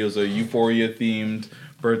party. It was a Euphoria themed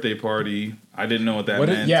birthday party. I didn't know what that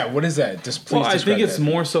meant. What is that? Just please. Well, I think it's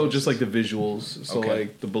more so just like the visuals. So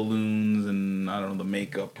like the balloons and I don't know, the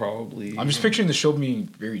makeup probably. I'm just picturing the show being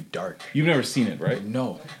very dark. You've never seen it, right?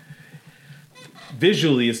 No.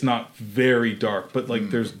 Visually, it's not very dark, but like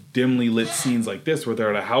there's dimly lit scenes like this where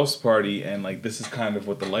they're at a house party, and like this is kind of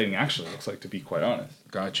what the lighting actually looks like, to be quite honest.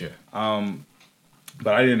 Gotcha.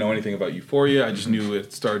 But I didn't know anything about Euphoria. I just knew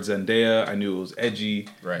it starred Zendaya. I knew it was edgy.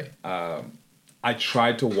 Right. I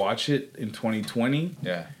tried to watch it in 2020.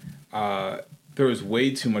 Yeah. There was way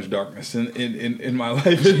too much darkness in my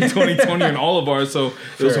life in 2020 and all of ours, so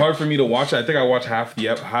it was hard for me to watch it. I think I watched half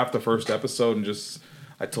the first episode and just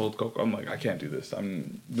I told Coco, I'm like, I can't do this.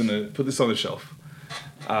 I'm gonna put this on the shelf.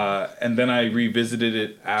 And then I revisited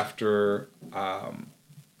it after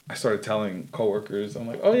I started telling coworkers. I'm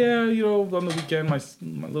like, oh yeah, on the weekend my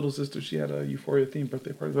little sister, she had a Euphoria themed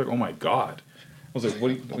birthday party. They're like, oh my god. I was like,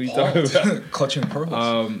 what are you talking about? Clutching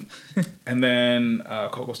pearls. And then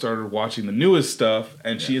Coco started watching the newest stuff,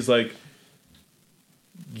 and she's like,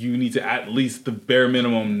 you need to at least the bare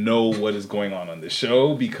minimum know what is going on this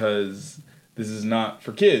show, because this is not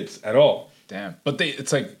for kids at all. Damn. But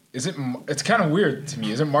it's kind of weird to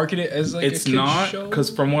me. Is it marketed as like it's a kid's not, show? because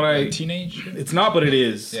from what teenage? It's not, but it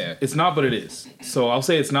is. Yeah. It's not, but it is. So I'll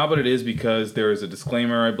say it's not, but it is, because there is a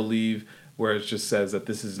disclaimer, I believe, where it just says that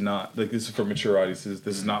this is not, like, this is for mature audiences.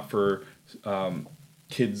 This is not for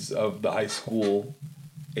kids of the high school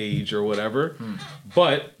age or whatever.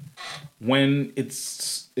 But when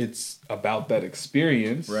it's about that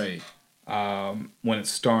experience, right? When it's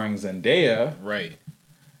starring Zendaya, right?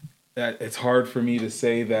 That it's hard for me to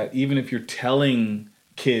say that even if you're telling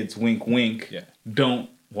kids, wink, wink, don't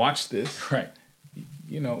watch this, right?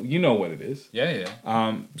 You know what it is. Yeah.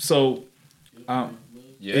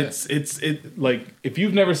 It's like, if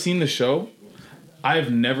you've never seen the show,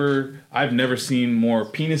 I've never seen more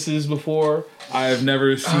penises before. I've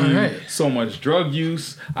never seen so much drug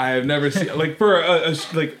use. I have never seen like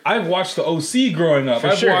I've watched the OC growing up.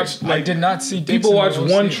 I've watched I did not see people watch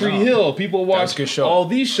One Tree Hill. People watch show. all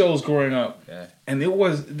these shows growing up. Yeah. And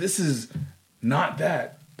this is not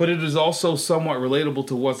that, but it is also somewhat relatable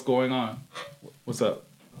to what's going on. What's up?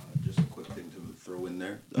 Just a quick thing to throw in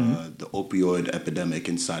there. The opioid epidemic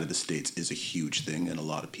inside of the States is a huge thing, and a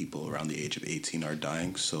lot of people around the age of 18 are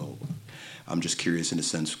dying. So I'm just curious, in a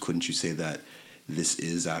sense, couldn't you say that this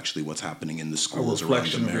is actually what's happening in the schools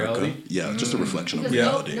around America? Yeah, just a reflection of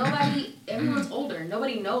reality. Everyone's older.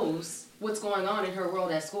 Nobody knows what's going on in her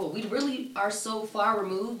world at school. We really are so far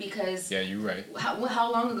removed because... Yeah, you're right.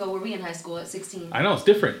 How long ago were we in high school at 16? I know, it's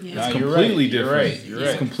different. Yeah. It's completely different. You're right.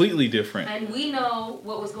 It's completely different. And we know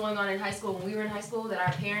what was going on in high school when we were in high school that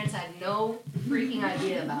our parents had no freaking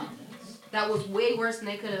idea about. That was way worse than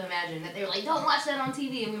they could have imagined. That they were like, don't watch that on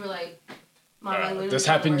TV. And we were like... this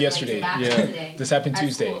happened yesterday. Today this happened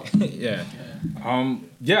Tuesday. Yeah.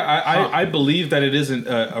 I believe that it isn't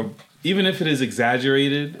even if it is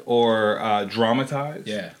exaggerated or dramatized.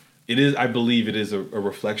 Yeah. It is. I believe it is a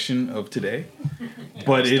reflection of today,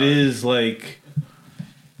 but it is like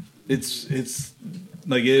it's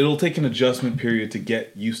like it'll take an adjustment period to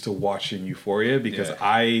get used to watching Euphoria, because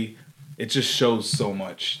it just shows so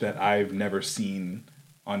much that I've never seen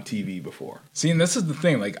on TV before. See, and this is the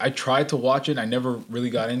thing. Like, I tried to watch it, I never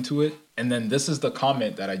really got into it, and then this is the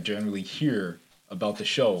comment that I generally hear about the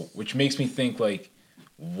show, which makes me think, like,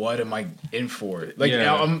 what am I in for? Like,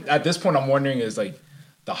 at this point, I'm wondering, is like,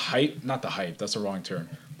 the hype, not the hype, that's the wrong term,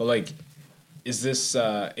 but like, is this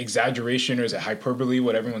exaggeration or is it hyperbole,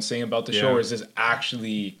 what everyone's saying about the show, or is this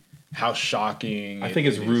actually how shocking? I think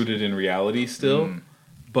it's rooted in reality still,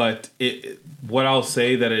 but what I'll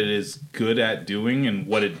say that it is good at doing and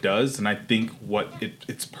what it does, and I think what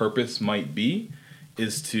its purpose might be,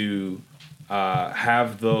 is to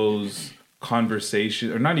have those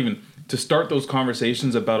conversations, or not even, to start those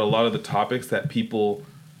conversations about a lot of the topics that people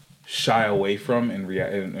shy away from in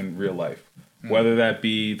real life. Whether that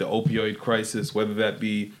be the opioid crisis, whether that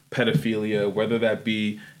be pedophilia, whether that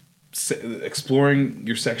be exploring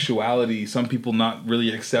your sexuality, some people not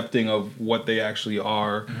really accepting of what they actually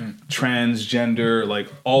are, transgender, like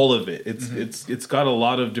all of it. It's got a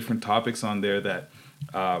lot of different topics on there that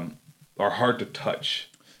are hard to touch.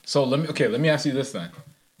 So let me ask you this then,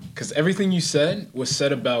 because everything you said was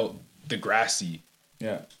said about Degrassi.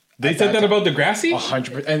 Yeah. They said that about Degrassi?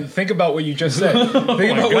 100%. And think about what you just said.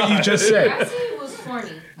 Think about what you just said. Degrassi was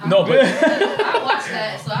corny. No, but I watched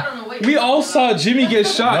that, so I don't know what we all saw Jimmy get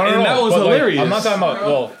shot, and that was hilarious. Like, I'm not talking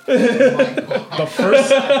about, the first,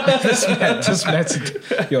 this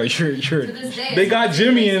man, yo, you're, they got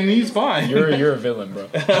Jimmy and he's fine. You're a villain, bro.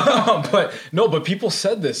 But people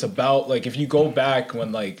said this about, like, if you go back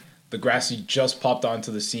when, like, Degrassi just popped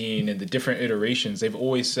onto the scene and the different iterations, they've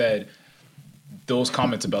always said those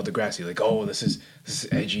comments about Degrassi, like, oh, this is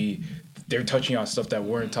edgy. They're touching on stuff that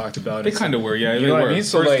weren't talked about. They kind of were, yeah. You know what I mean?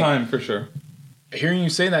 So, first like, time for sure. Hearing you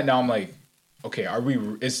say that now, I'm like, okay,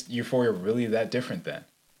 is Euphoria really that different then?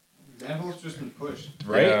 The envelope's just been pushed,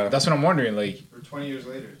 right? Yeah. That's what I'm wondering. Like, for 20 years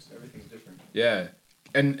later, everything's different. Yeah,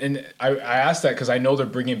 and I asked that because I know they're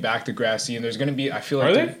bringing back Degrassi, and there's gonna be. I feel like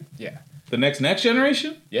are they? Yeah. The next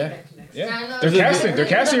generation? Yeah. Yeah. They're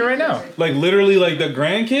casting it right now. Like literally like the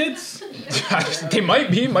grandkids? They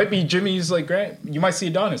might be Jimmy's like grand. You might see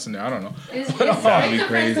Adonis in there. I don't know. That'd be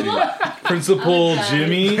crazy. Principal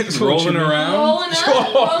Jimmy rolling around.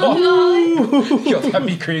 Yo, that'd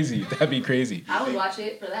be crazy. That'd be crazy. I would watch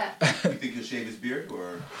it for that. You think he'll shave his beard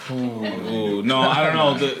or? Ooh, no, I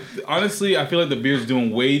don't know. Honestly, I feel like the beard's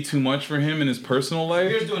doing way too much for him in his personal life.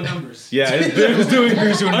 Beard's doing numbers. Yeah, his beard's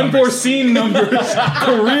doing unforeseen numbers,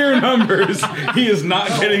 career numbers. He is not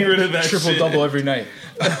getting rid of that triple double every night.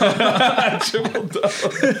 Triple double.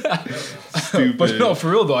 Stupid. But no,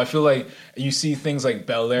 for real though, I feel like you see things like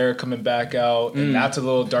Bel Air coming back out, and that's a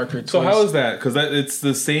little darker twist. So how is that? Because it's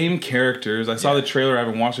the same characters. I saw the trailer. I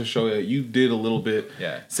haven't watched the show yet. You did a little bit.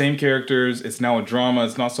 Yeah. Same characters. It's now a drama.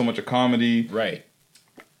 It's not so much a comedy. Right.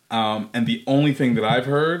 And the only thing that I've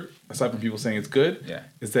heard, aside from people saying it's good,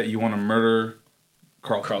 is that you want to murder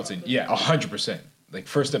Carlton. Yeah, 100%. Like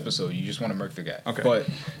first episode, you just want to murk the guy. Okay.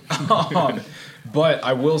 But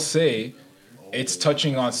I will say, it's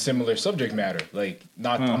touching on similar subject matter. Like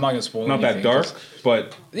I'm not gonna spoil. Not anything, that dark,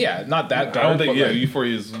 but yeah, not that dark. I don't think like,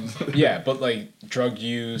 Euphoria is. Yeah, but like drug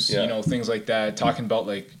use, things like that. Talking about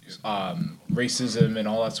like racism and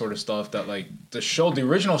all that sort of stuff that like the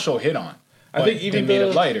original show hit on. I think even they made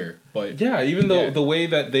it lighter, but yeah, even though the way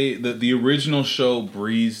that the original show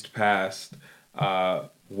breezed past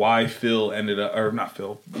why Phil ended up, or not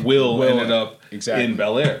Phil, Will ended up in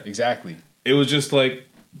Bel Air. Exactly. It was just like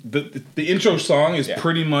the intro song is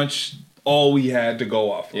pretty much all we had to go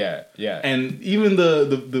off of. Yeah. And even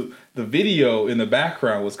the video in the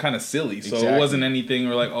background was kind of silly, so it wasn't anything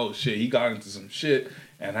where like, oh shit, he got into some shit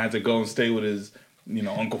and had to go and stay with his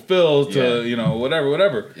Uncle Phil to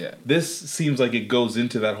whatever. Yeah. This seems like it goes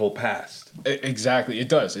into that whole past. Exactly. It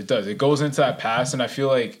does. It goes into that past, and I feel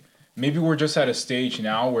like maybe we're just at a stage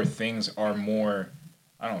now where things are more,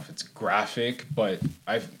 I don't know if it's graphic, but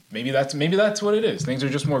maybe that's what it is. Things are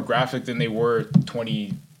just more graphic than they were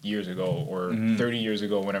 20 years ago or 30 years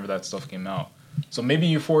ago, whenever that stuff came out. So maybe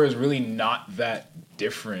Euphoria is really not that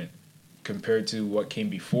different compared to what came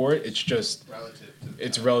before it. It's just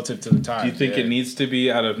relative to the time. Do you think it needs to be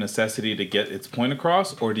out of necessity to get its point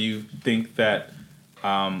across, or do you think that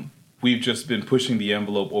we've just been pushing the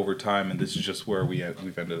envelope over time, and this is just where we've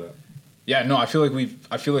ended up? Yeah, no, I feel like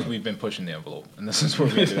we've been pushing the envelope, and this is where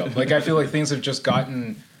we ended up. Like I feel like things have just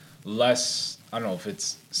gotten less. I don't know if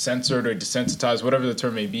it's censored or desensitized, whatever the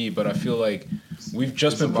term may be, but I feel like we've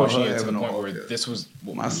just been pushing it to the point where this was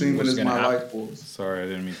my single is my life. Sorry, I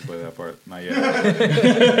didn't mean to play that part. Not yet.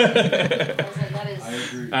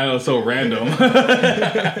 I know, it's so random.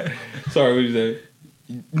 Sorry, what did you say?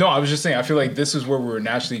 No, I was just saying, I feel like this is where we're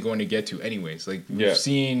naturally going to get to anyways. Like, we've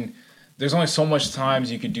seen there's only so much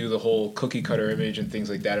times you could do the whole cookie cutter image and things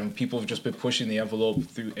like that, and people have just been pushing the envelope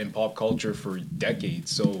through in pop culture for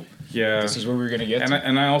decades. So this is where we're gonna get.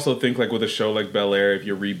 And I also think like with a show like Bel Air, if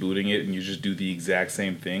you're rebooting it and you just do the exact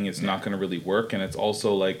same thing, it's not gonna really work. And it's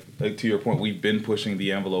also like to your point, we've been pushing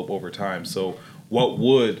the envelope over time. So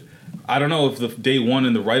I don't know if the day one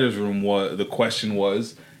in the writers' room the question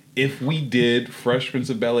was, if we did Fresh Prince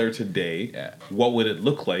of Bel Air today, what would it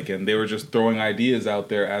look like? And they were just throwing ideas out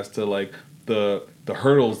there as to like the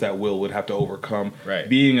hurdles that Will would have to overcome. Right.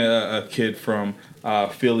 Being a kid from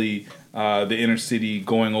Philly, the inner city,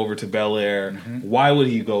 going over to Bel Air, why would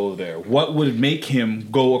he go there? What would make him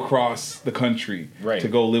go across the country to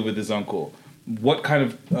go live with his uncle? What kind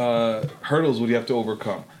of hurdles would he have to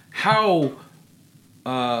overcome? How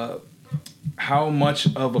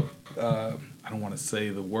much of a I don't want to say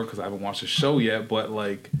the word because I haven't watched the show yet, but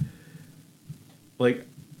like, what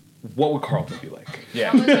would Carlton be like?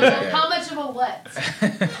 Yeah. How much of a what?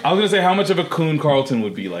 I was gonna say how much of a coon Carlton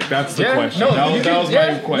would be like. That's the question. That was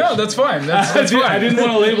my question. No, that's fine. That's fine. I didn't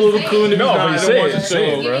want to label him a coon. No, but you say it.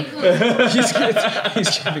 Say it, bro. He's gonna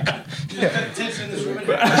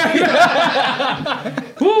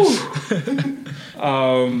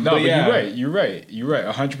No, but you're right. You're right.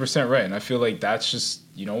 100% right. And I feel like that's just,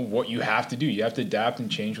 what you have to do. You have to adapt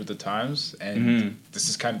and change with the times. And this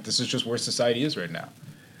is just where society is right now.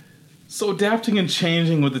 So adapting and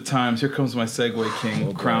changing with the times. Here comes my Segway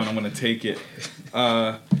King crown. I'm gonna take it.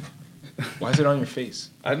 Why is it on your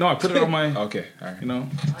face? I put it on my. Okay, all right.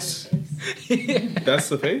 That's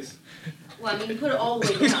the face. Well, I mean, you put it all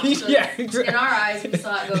the way down. So exactly. In our eyes, we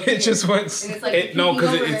saw it go. It just went. And it's like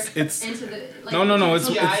because it's into the. Like, no. It's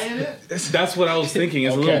that's what I was thinking.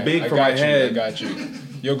 It's a little big for my head. I got you.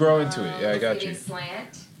 You'll grow into it. Yeah, I got you.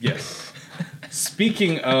 Slant. Yes.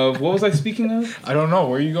 Speaking of, what was I speaking of? I don't know.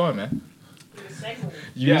 Where are you going, man?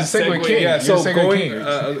 You Segway King. Yeah, so going,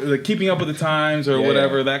 the keeping up with the times or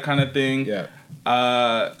whatever, that kind of thing. Yeah.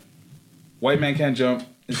 White Man Can't Jump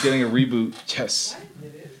is getting a reboot. Yes.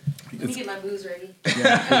 Let me get my booze ready.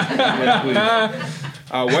 Yeah, please.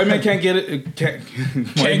 White Man Can't Get It.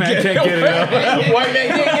 White Man Can't Get It. White Man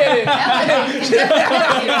Can't Get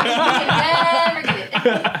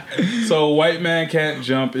it. So White Man Can't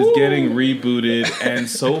Jump is getting rebooted, and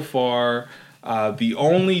so far, the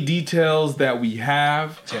only details that we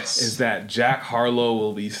have is that Jack Harlow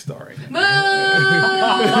will be starring.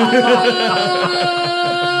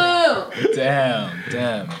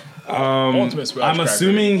 Damn. I'm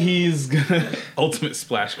assuming he's gonna ultimate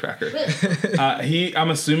splash cracker. I'm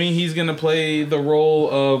assuming he's gonna play the role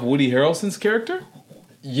of Woody Harrelson's character.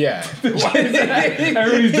 Yeah. Why is that?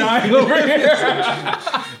 Everybody's dying over here.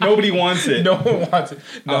 Nobody wants it. No one wants it.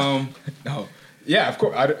 No. Yeah, of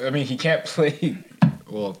course. I mean, he can't play.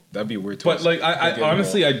 Well, that'd be weird. But like, I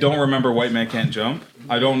honestly, I don't remember White Man Can't Jump.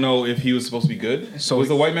 I don't know if he was supposed to be good. So was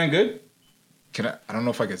the White Man good? I don't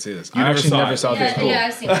know if I could say this. I actually never saw this. Yeah,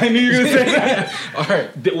 I've seen it. I knew you were gonna say that. All right.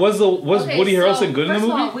 Was Woody Harrelson good in the movie? First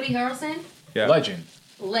of all, Woody Harrelson. Yeah. Legend.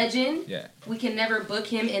 Yeah. We can never book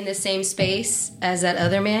him in the same space as that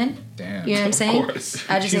other man. Damn. You know what I'm saying? Of course.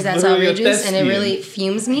 I just think that's outrageous and it really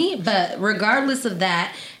fumes me. But regardless of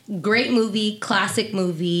that, great movie, classic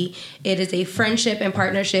movie. It is a friendship and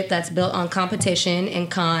partnership that's built on competition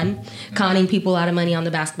and conning people out of money on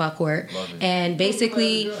the basketball court. And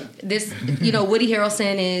basically, this, Woody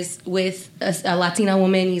Harrelson is with a Latina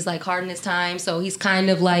woman. He's like hard in his time, so he's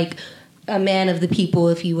kind of like a man of the people,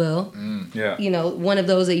 if you will. Yeah. One of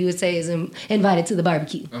those that you would say is invited to the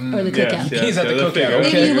barbecue or the cookout. Yes, he's at the cookout.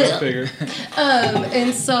 Okay. If you will.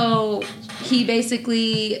 And so he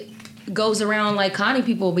basically goes around like conning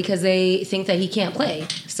people because they think that he can't play.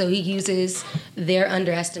 So he uses their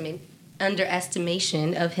underestimation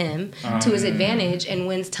of him to his advantage and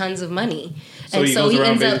wins tons of money. So he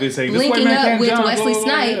ends up linking up with Wesley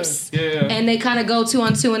Snipes, and they kind of go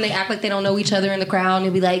 2-on-2, and they act like they don't know each other in the crowd, and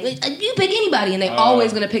he'll be like, "You pick anybody," and they're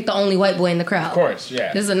always gonna pick the only white boy in the crowd. Of course,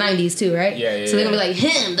 yeah. This is the '90s too, right? Yeah. So they're gonna be like,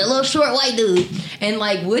 "Him, the little short white dude," and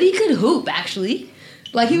like Woody could hoop actually.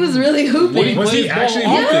 Like he was really hooping. Was he actually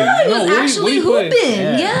hooping? Yeah, he was actually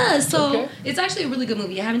hooping. Yeah. So it's actually a really good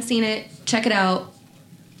movie. I haven't seen it. Check it out.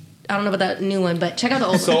 I don't know about that new one, but check out the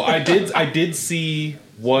old one. So I did see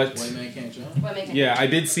what. White Man Can't Jump. Yeah, I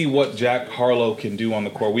did see what Jack Harlow can do on the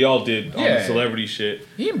court. We all did on the celebrity shit.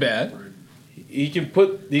 He ain't bad. He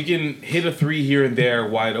can hit a three here and there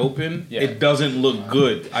wide open. Yeah. It doesn't look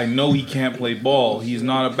good. I know he can't play ball. He's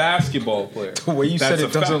not a basketball player. The way you said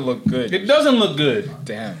it doesn't look good. It doesn't look good.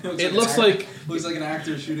 Damn. It looks like an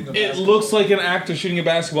actor shooting a basketball. It looks like an actor shooting a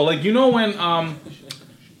basketball. Like, when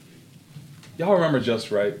y'all remember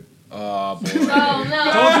Just Right? Oh, boy. Oh, no.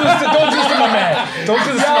 Don't do this to my man. Don't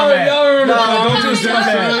do this to my man. Don't do this to my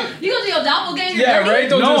man. You gonna do your doppelganger? Yeah, right?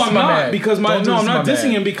 Don't do this to my man. Because I'm not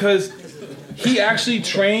dissing him because he actually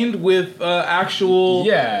trained with actual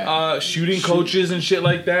shooting coaches and shit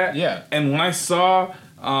like that. Yeah. And when I saw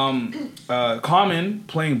Common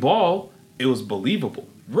playing ball, it was believable.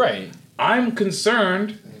 Right. I'm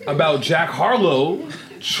concerned about Jack Harlow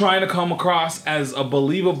trying to come across as a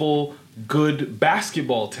believable, good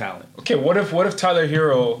basketball talent. Okay, what if Tyler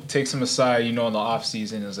Hero takes him aside, in the off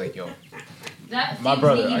season and is like, yo, that my fumes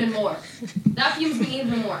brother, me even more. That fumes me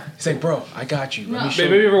even more. He's like, bro, I got you. No. Let me show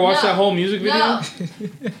Baby, you ever watched No. that whole music video? No.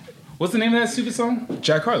 What's the name of that stupid song?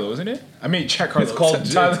 Jack Harlow, isn't it? I mean, Jack Harlow. It's called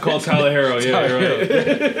Tyler Hero. Yeah, Tyler you're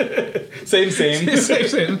right. Same.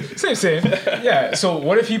 Same. Yeah. So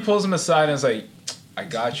what if he pulls him aside and is like, I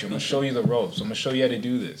got you. I'm gonna show you the ropes. I'm gonna show you how to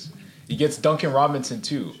do this. He gets Duncan Robinson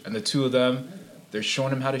too, and the two of them, they're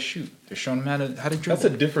showing him how to shoot. They're showing him how to dribble. That's a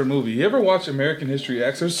different movie. You ever watch American History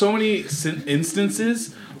X? There's so many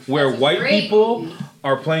instances where white people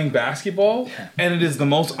are playing basketball, and it is the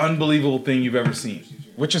most unbelievable thing you've ever seen.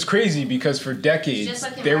 Which is crazy because for decades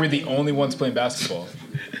they were the only ones playing basketball.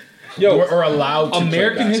 or allowed to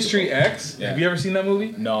American play History basketball. X. Have you ever seen that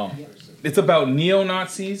movie? No. It's about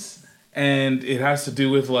neo-Nazis, and it has to do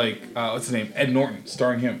with what's his name? Ed Norton,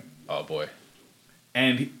 starring him. Oh boy.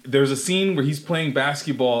 And there's a scene where he's playing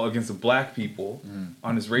basketball against the black people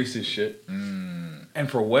on his racist shit. And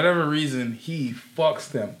for whatever reason, he fucks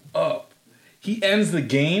them up. He ends the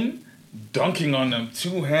game dunking on them,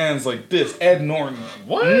 two hands like this. Ed Norton.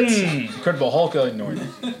 What? Incredible Hulk Ed Norton.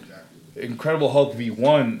 Incredible Hulk V1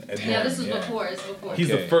 Ed Norton. Yeah, this was before. It's before. He's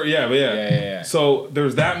the first. Yeah. So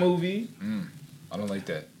there's that movie. I don't like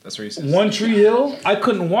that. That's racist. One Tree Hill. I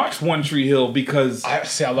couldn't watch One Tree Hill because I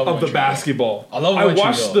love of One the Tree basketball. Hill. I love I One Tree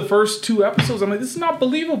watched Hill. the first 2 episodes. I'm like, this is not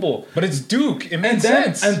believable. But it's Duke. It makes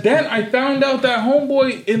sense. And then I found out that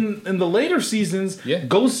homeboy in the later seasons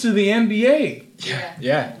goes to the NBA.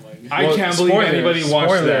 Yeah. I can't believe anybody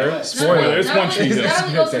watched that. Spoilers. One Tree Hill. Not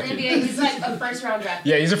only goes to the NBA, he's like a first round draft.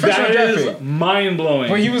 Yeah, he's a first round draft pick. Mind blowing.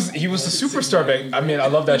 But he was a superstar back. I mean, I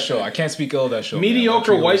love that show. I can't speak ill of that show.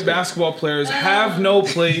 Mediocre white basketball players have no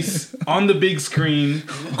place on the big screen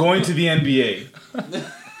going to the NBA.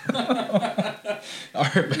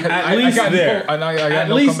 At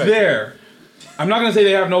least there. I'm not gonna say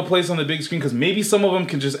they have no place on the big screen because maybe some of them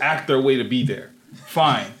can just act their way to be there.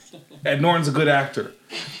 Fine. Ed Norton's a good actor.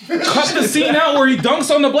 Cut the scene out where he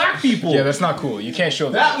dunks on the black people. Yeah, that's not cool. You can't show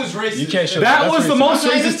that. That was racist. You can't show that. That was the most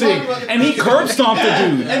racist thing. And he curb stomped the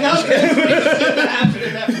dude. And that was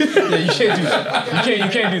Yeah, you can't do that. You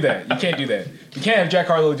can't do that. You can't do that. You can't have Jack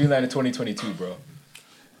Harlow do that in 2022, bro.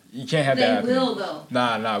 You can't have that. They will though.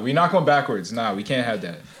 Nah. We're not going backwards. Nah, we can't have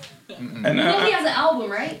that. And he has an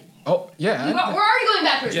album, right? Oh yeah. We're already going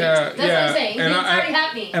backwards. That's what I'm saying. It's already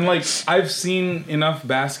happening. And I've seen enough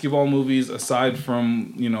basketball movies aside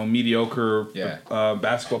from mediocre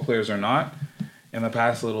basketball players or not in the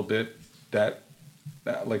past little bit that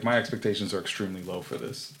my expectations are extremely low for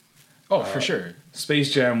this. Oh, for sure.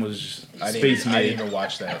 Space Jam was just I didn't even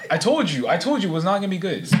watch that. I told you it was not gonna be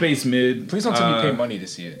good. Space mid. Please don't tell me you pay money to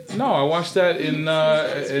see it. No, I watched that in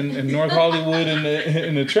North Hollywood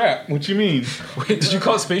in the trap. What you mean? Wait, did you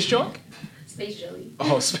call it Space Junk? Space Jelly.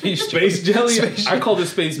 Oh, Space Jelly. I called it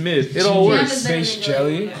Space Mid. It all works. Space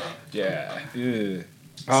Jelly. Yeah.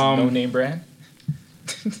 No name brand.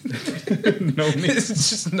 No name. It's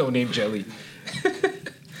just no name jelly.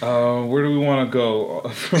 Where do we want to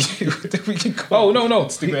go? We can go. Oh no!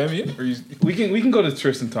 We can go to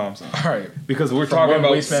Tristan Thompson. All right, because we're talking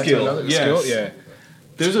about skill. Yes. Skill, yeah.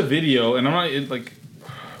 There's a video, and I'm not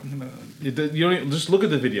you don't even, just look at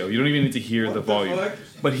the video. You don't even need to hear the volume.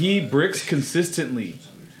 But he bricks consistently,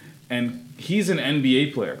 and he's an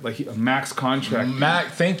NBA player, a max contract.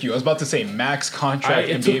 Thank you. I was about to say max contract.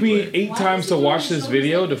 It took me 8 times to watch this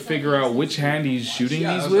video to figure out which hand he's shooting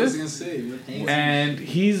these with, and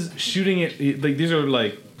he's shooting it these are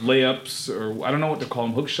layups, or I don't know what to call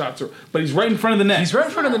them, hook shots, but he's right in front of the net. He's right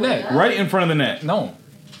in front of the net. Right in front of the net. No.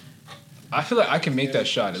 I feel like I can make that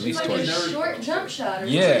shot at least twice. Like a short jump shot.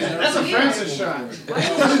 Yeah. That's a Francis shot. Shooting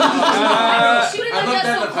like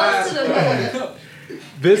that so close to the hoop.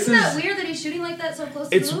 Isn't that weird that he's shooting like that so close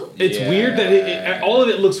to the hoop? It's weird that all of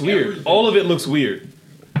it looks weird. All of it looks weird.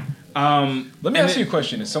 Let me ask you a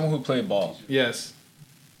question. As someone who played ball. Yes.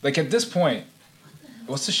 At this point,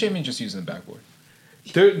 what's the shame in just using the backboard?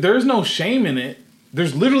 There's no shame in it.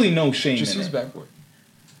 There's literally no shame in it. Just use the backboard.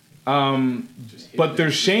 But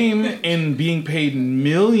there's shame in being paid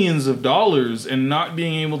millions of dollars and not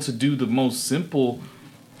being able to do the most simple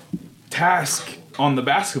task on the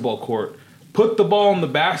basketball court, put the ball in the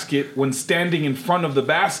basket when standing in front of the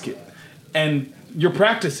basket, and you're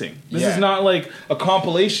practicing. This is not like a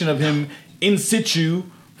compilation of him in situ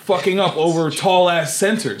fucking up over tall ass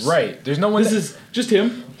centers. Right. There's no one. This is just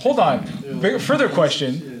him. Hold on. Further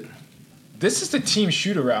question. This is the team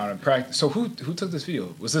shoot around in practice. So who took this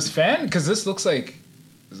video? Was this fan? Because this looks like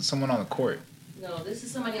someone on the court. No, this is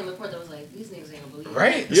somebody on the court that was like, these niggas ain't gonna believe it.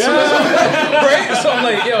 Right? Yeah. Right? So I'm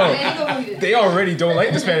like, yo, they already don't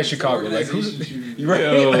like this man in Chicago. Like, who's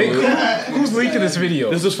leaking this video?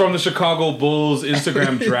 This is from the Chicago Bulls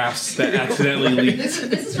Instagram drafts that accidentally leaked. This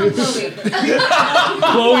is from Chloe.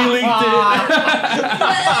 Chloe leaked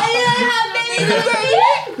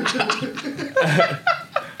it.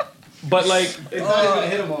 But like,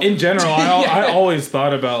 in general, I always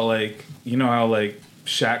thought about like, you know how like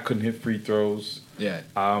Shaq couldn't hit free throws. Yeah.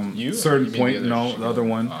 Certain point, no, the other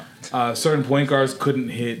one. Certain point guards couldn't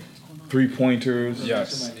hit 3-pointers.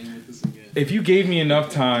 Yes. If you gave me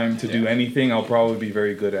enough time to do anything, I'll probably be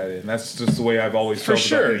very good at it. And that's just the way I've always felt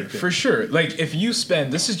about anything. For sure. Like, if you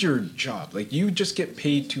spend, this is your job. Like, you just get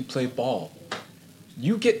paid to play ball.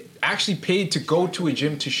 You get actually paid to go to a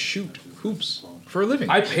gym to shoot hoops for a living.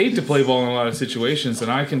 I paid to play ball in a lot of situations,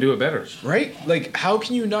 and I can do it better. Right? Like, how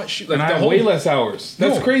can you not shoot? Like, and I have way less hours.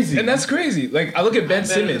 That's crazy. And that's crazy. Like, I look at Ben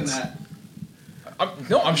Simmons.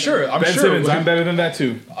 I'm sure. Ben Simmons, I'm better than that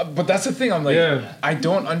too. But that's the thing. I'm like, I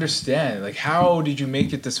don't understand. Like, how did you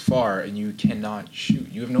make it this far and you cannot shoot?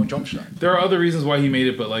 You have no jump shot. There are other reasons why he made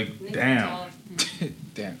it, but like, damn.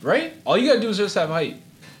 Damn. Right? All you gotta do is just have height.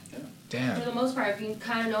 Damn. For the most part, if you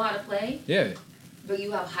kind of know how to play, but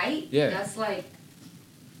you have height, that's like,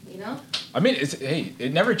 you know? I mean,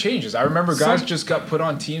 it never changes. I remember guys just got put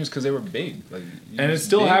on teams because they were big. Like, and it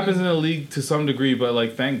still happens in the league to some degree, but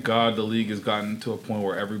like, thank God the league has gotten to a point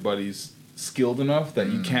where everybody's skilled enough that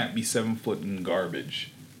you can't be 7 foot in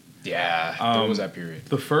garbage. Yeah, there was that period.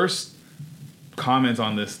 The first comment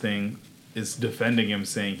on this thing is defending him,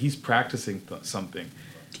 saying he's practicing something.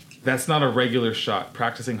 That's not a regular shot.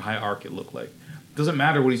 Practicing high arc, it looked like. Doesn't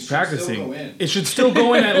matter what he's practicing. It should still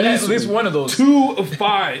go in at least one of those. 2 of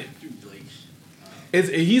 5.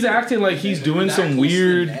 He's acting like he's doing some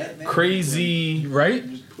weird, crazy... Right?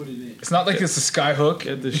 It's not like it's a sky hook.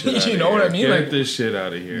 Get this shit You know what I mean? Get this shit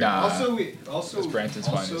out of here. Nah. Also, it's Branton's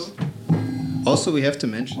finest. Also, we have to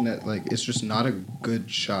mention that like it's just not a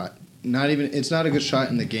good shot. It's not a good shot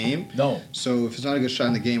in the game. No. So if it's not a good shot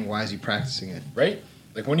in the game, why is he practicing it? Right?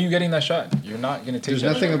 Like, when are you getting that shot? You're not going to take There's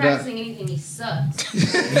nothing about... practicing anything, he sucks.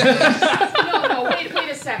 No,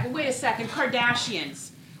 wait a second. Kardashians.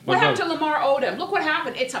 What happened to Lamar Odom? Look what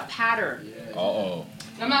happened. It's a pattern. Uh-oh.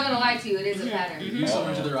 I'm not going to lie to you. It is a pattern. Do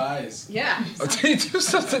something to their eyes. Yeah. Do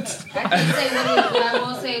something. I can't say what it is, but I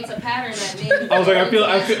will say it's a pattern that maybe... I was like,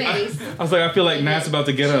 I feel like Matt's about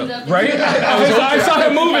to get up. Right? I saw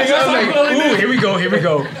him moving. I was like, ooh, here we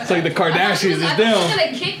go. It's like the Kardashians is down. I'm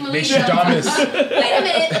going to kick Nostradamus. Wait a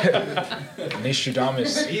minute.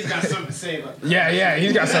 Nostradamus. He's got something to say about Yeah,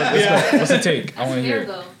 he's got something. Let's go. What's the take? I want to hear it.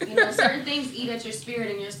 Though. You know, certain things eat at your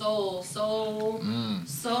spirit and your soul so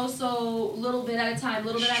little bit at a time,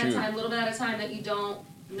 little bit at a time that you don't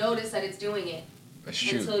notice that it's doing it. That's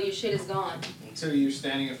true. Until your shit is gone. Until you're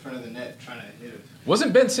standing in front of the net trying to hit it.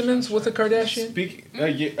 Wasn't Ben Simmons with a Kardashian?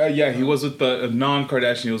 Yeah, he was with the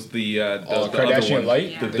non-Kardashian. He was the Kardashian other one.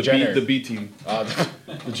 Light? The Jenner. B team.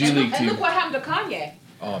 The G League And team. look what happened to Kanye.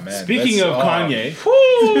 Oh, man. Speaking of Kanye.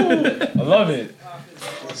 I love it.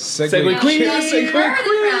 Segue queen.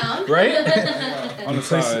 Right? On the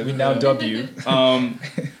side. We now dub you.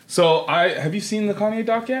 So have you seen the Kanye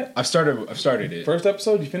doc yet? I've started it. First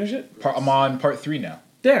episode, you finish it? I'm on part 3 now.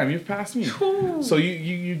 Damn, you've passed me. So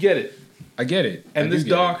you get it. I get it. And this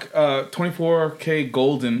doc, 24K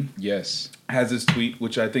Golden, yes, has this tweet,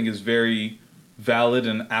 which I think is very valid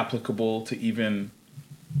and applicable to even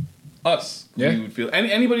us. Yeah. We would feel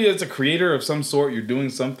anybody that's a creator of some sort, you're doing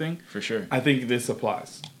something. For sure. I think this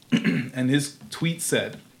applies. And his tweet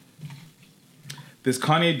said, "This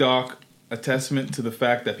Kanye doc, a testament to the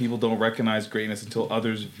fact that people don't recognize greatness until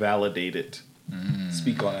others validate it."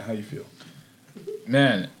 Speak on it. How you feel?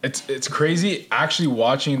 Man, it's crazy. Actually,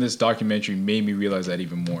 watching this documentary made me realize that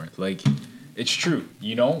even more. Like, it's true.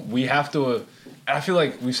 You know, we have to. I feel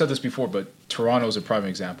like we've said this before, but Toronto is a prime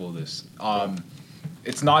example of this.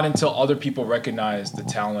 It's not until other people recognize the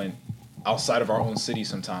talent outside of our own city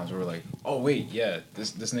sometimes we're like, oh wait, yeah,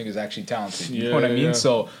 this nigga's actually talented. You know what I mean? Yeah.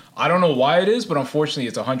 So I don't know why it is, but unfortunately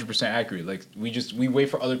it's 100% accurate. Like we wait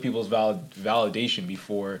for other people's validation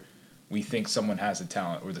before we think someone has the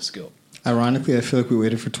talent or the skill. Ironically, I feel like we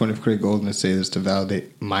waited for 24K Golden to say this to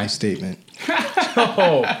validate my statement.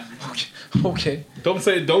 Oh, Okay. Don't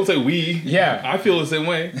say we. Yeah. I feel the same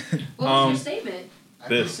way. What was your statement?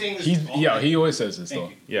 This. He always says this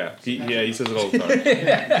though. Yeah. He says it all the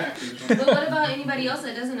time. But what about anybody else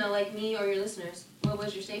that doesn't know, like me or your listeners? What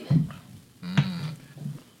was your statement?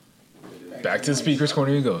 Back to the speaker's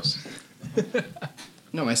corner he goes.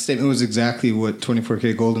 No, my statement was exactly what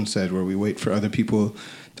 24K Golden said, where we wait for other people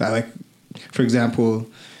to, like, for example,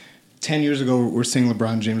 10 years ago, we're saying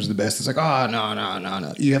LeBron James is the best. It's like,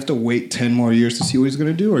 no. You have to wait 10 more years to see what he's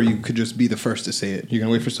going to do, or you could just be the first to say it. You're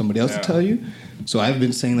going to wait for somebody else to tell you. So I've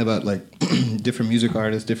been saying that about, like, different music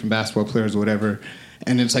artists, different basketball players, whatever.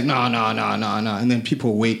 And it's like, no. And then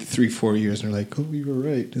people wait 3-4 years, and they're like, oh, you were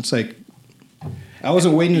right. It's like, I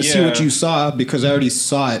wasn't waiting to see what you saw because I already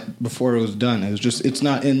saw it before it was done. It was just, it's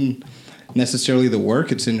not in necessarily the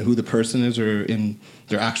work, it's in who the person is or in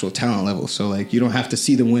their actual talent level. So, like, you don't have to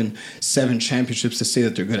see them win 7 championships to say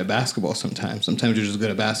that they're good at basketball sometimes. Sometimes you're just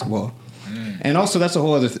good at basketball. And also, that's a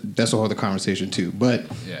whole other conversation too. But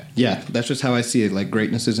yeah, that's just how I see it. Like,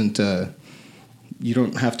 greatness isn't, you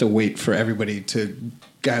don't have to wait for everybody to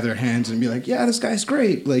gather their hands and be like, yeah, this guy's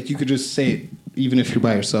great. Like, you could just say it. Even if you're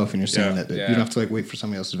by yourself and you're saying that, you don't have to, like, wait for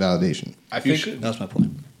somebody else's validation. I think that's my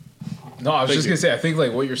point. No, I was just gonna say, I think,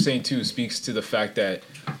 like, what you're saying too speaks to the fact that,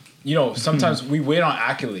 you know, sometimes we wait on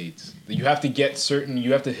accolades. You have to hit certain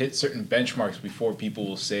benchmarks before people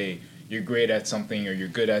will say you're great at something or you're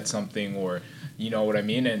good at something, or, you know what I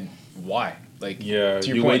mean? And why? Like, to your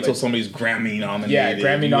you point, wait till like, somebody's Grammy nominated. Yeah,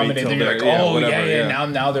 Grammy nominated. Then you're like, oh, whatever, yeah.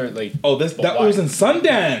 Now they're like, oh, that was in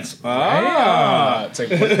Sundance. It's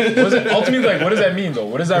like, what is it? Ultimately, like, what does that mean though?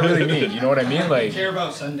 What does that really mean? You know what I mean? Like, I care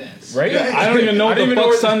about Sundance, right? I don't even know what the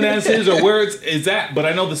fuck Sundance is or where it's at, but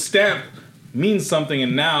I know the stamp means something,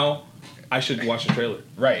 and now I should watch the trailer.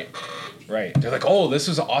 Right. They're like, oh, this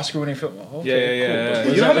was an Oscar-winning film. Okay, yeah.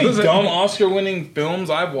 Cool. You know how many dumb Oscar-winning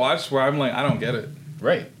films I've watched where I'm like, I don't get it.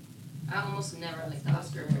 Right. I almost never like the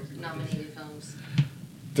Oscar-nominated films.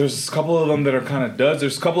 There's a couple of them that are kind of duds.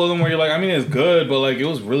 There's a couple of them where you're like, I mean, it's good, but, like, it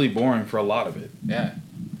was really boring for a lot of it. Yeah.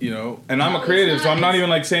 You know, and I'm a creative, so I'm not even,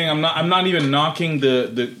 like, saying I'm not even knocking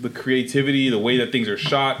the creativity, the way that things are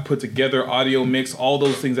shot, put together, audio mix, all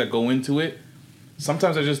those things that go into it.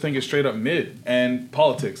 Sometimes I just think it's straight up mid and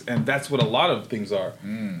politics, and that's what a lot of things are.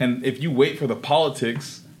 And if you wait for the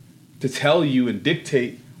politics to tell you and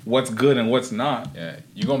dictate what's good and what's not,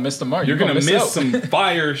 you're gonna miss the mark. You're gonna miss some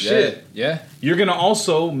fire shit. Yeah. You're gonna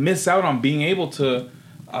also miss out on being able to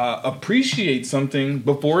appreciate something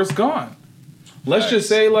before it's gone. Let's just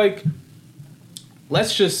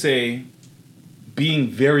say, being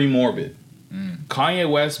very morbid, Kanye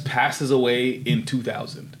West passes away in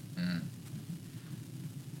 2000.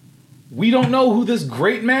 We don't know who this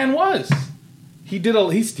great man was. He did a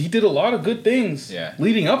lot of good things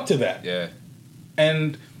leading up to that. Yeah.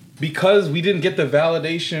 And because we didn't get the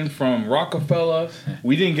validation from Rockefeller,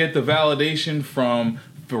 we didn't get the validation from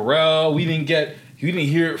Pharrell, we didn't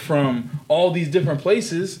hear it from all these different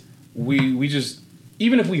places, we just,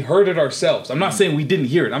 even if we heard it ourselves, I'm not saying we didn't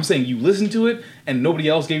hear it, I'm saying you listened to it and nobody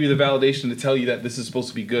else gave you the validation to tell you that this is supposed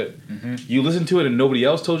to be good. You listened to it and nobody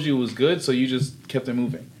else told you it was good, so you just kept it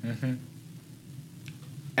moving.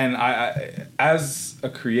 And I, as a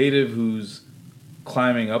creative who's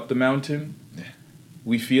climbing up the mountain,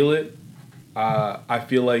 we feel it. I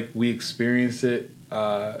feel like we experience it.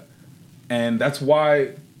 And that's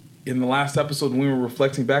why in the last episode, when we were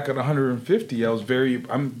reflecting back at 150,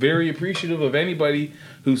 I'm very appreciative of anybody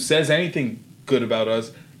who says anything good about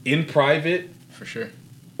us in private. For sure.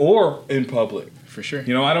 Or in public. For sure.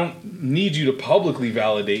 You know, I don't need you to publicly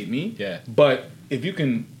validate me. Yeah. But if you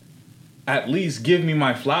can at least give me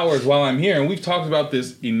my flowers while I'm here, and we've talked about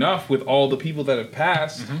this enough with all the people that have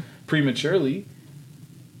passed prematurely,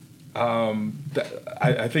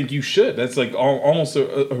 I think you should. That's like almost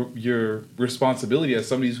your responsibility as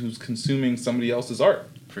somebody who's consuming somebody else's art.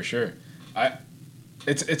 For sure.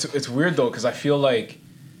 It's weird though, because I feel like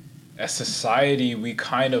as society we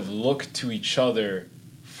kind of look to each other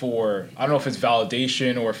for, I don't know if it's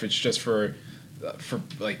validation or if it's just for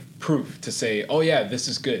like proof to say, oh yeah, this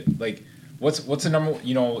is good. Like what's the number,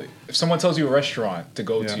 you know, if someone tells you a restaurant to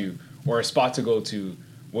go to or a spot to go to,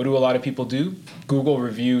 what do a lot of people do? Google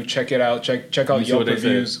review, check it out, check out Yelp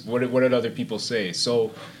reviews. What did other people say?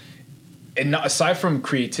 So, and aside from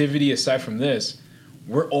creativity, aside from this,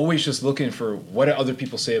 we're always just looking for what do other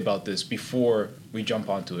people say about this before we jump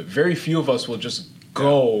onto it. Very few of us will just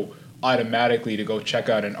go automatically to go check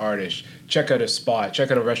out an artist, check out a spot,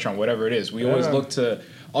 check out a restaurant, whatever it is. We always look to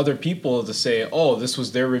other people to say, oh, this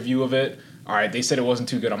was their review of it. All right, they said it wasn't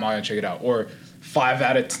too good. I'm not going to check it out. Or 4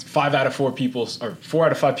 out of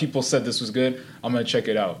 5 people said this was good, I'm gonna check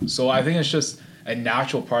it out. So I think it's just a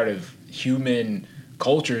natural part of human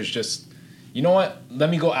culture. Is just, you know what? Let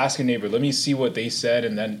me go ask a neighbor. Let me see what they said,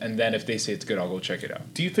 and then if they say it's good, I'll go check it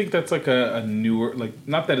out. Do you think that's like a newer, like,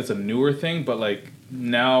 not that it's a newer thing, but like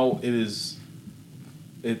now it's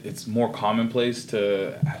more commonplace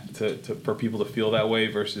to for people to feel that way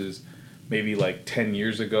versus maybe like 10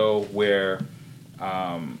 years ago where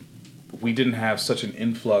we didn't have such an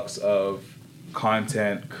influx of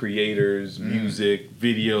content creators, music,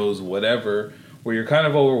 videos, whatever, where you're kind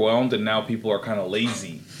of overwhelmed and now people are kind of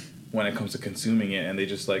lazy when it comes to consuming it, and they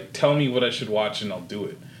just like tell me what I should watch and I'll do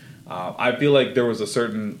it. I feel like there was a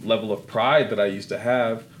certain level of pride that I used to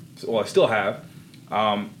have, well, I still have,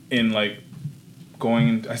 in like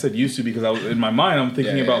going. I said used to because I was in my mind. I'm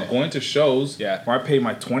thinking about going to shows where I pay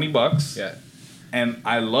my $20, and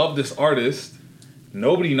I love this artist.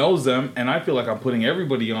 Nobody knows them, and I feel like I'm putting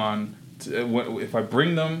everybody on. If I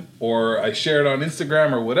bring them or I share it on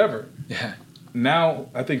Instagram or whatever. Yeah. Now,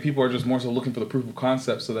 I think people are just more so looking for the proof of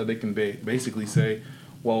concept so that they can basically say,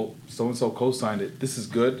 well, so-and-so co-signed it. This is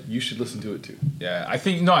good. You should listen to it too. Yeah, I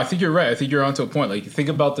think you're right. I think you're onto a point. Like, think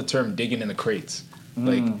about the term digging in the crates.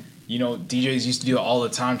 Like, you know, DJs used to do it all the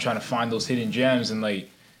time trying to find those hidden gems. And, like,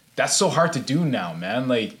 that's so hard to do now, man.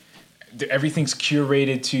 Like, everything's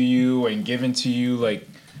curated to you and given to you. Like,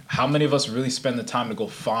 how many of us really spend the time to go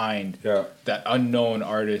find that unknown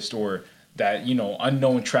artist or that, you know,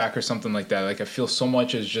 unknown track or something like that? Like, I feel so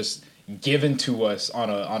much is just given to us on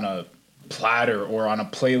a platter or on a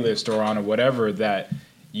playlist or on a whatever that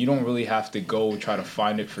you don't really have to go try to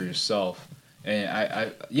find it for yourself. And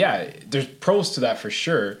I there's pros to that for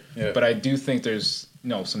sure, but I do think there's, you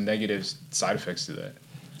know, some negative side effects to that.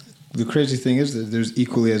 The crazy thing is that there's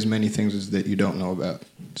equally as many things as that you don't know about.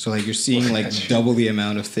 So like you're seeing like double the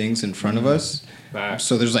amount of things in front of us.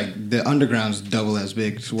 So there's like the underground's double as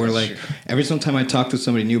big. So we're like every single time I talk to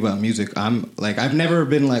somebody new about music, I'm like I've never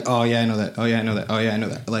been like, oh yeah I know that, oh yeah I know that, oh yeah I know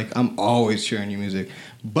that. Like I'm always sharing new music.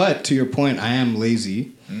 But to your point, I am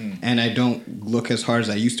lazy and I don't look as hard as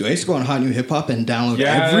I used to. I used to go on Hot New Hip Hop and download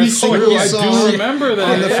every single song I do remember that.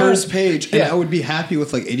 on the first page, and I would be happy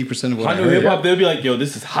with like 80% of what Hot New Hip Hop. They'd be like, "Yo,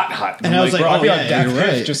 this is hot," and I was like, "Oh yeah, you're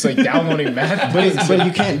right." Just like downloading mad. But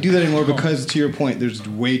you can't do that anymore because, to your point, there's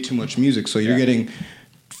way too much music. So you're getting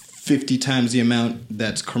 50 times the amount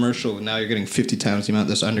that's commercial, and now you're getting 50 times the amount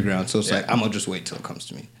that's underground. So it's like I'm gonna just wait till it comes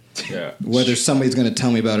to me. Yeah. Whether somebody's gonna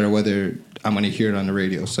tell me about it or whether I'm gonna hear it on the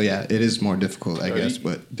radio. So yeah, it is more difficult, I guess,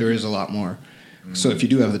 but there is a lot more. So if you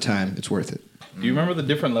do have the time, it's worth it. Do you remember the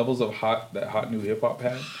different levels of hot that Hot New Hip Hop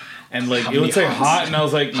had? And like it would say hot, and I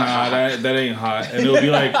was like, nah, that ain't hot. And it would be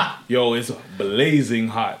like, yo, it's blazing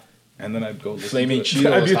hot. And then I'd go Flaming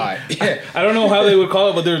Cheetos hot. Yeah. I don't know how they would call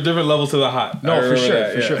it, but there are different levels to the hot. No, for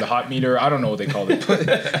sure. The hot meter. I don't know what they call it.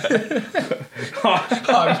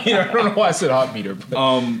 Hot meter. I don't know why I said hot meter.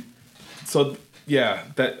 So yeah,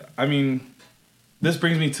 this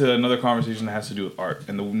brings me to another conversation that has to do with art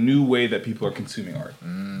and the new way that people are consuming art.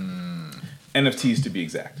 NFTs to be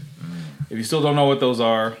exact. If you still don't know what those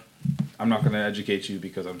are, I'm not going to educate you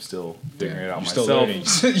because I'm still figuring it out myself.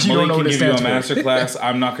 You don't know what it stands for. Give you a masterclass.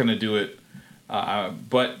 I'm not going to do it.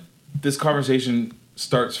 But this conversation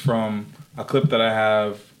starts from a clip that I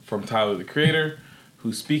have from Tyler, the Creator,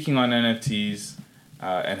 who's speaking on NFTs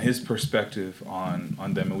and his perspective on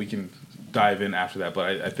them. And we can dive in after that.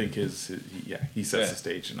 But I think he sets the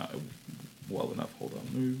stage well enough. Hold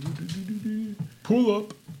on. Pull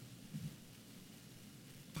up.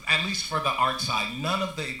 At least for the art side, none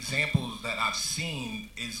of the examples that I've seen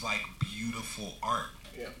is like beautiful art.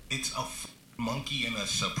 Yeah. It's a monkey in a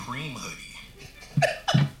Supreme hoodie.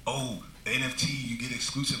 Oh, the NFT, you get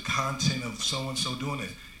exclusive content of so-and-so doing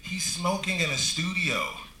this. He's smoking in a studio.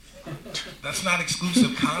 That's not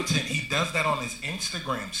exclusive content. He does that on his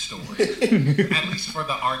Instagram story. At least for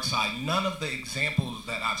the art side, none of the examples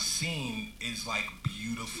that I've seen is like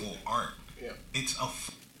beautiful art. Yeah. It's a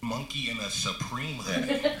monkey in a Supreme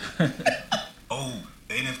hoodie. Oh,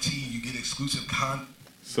 the NFT, you get exclusive content.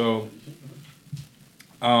 So,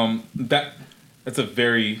 that's a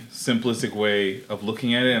very simplistic way of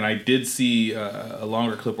looking at it. And I did see a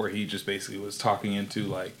longer clip where he just basically was talking into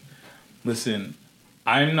like, listen,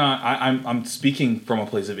 I'm speaking from a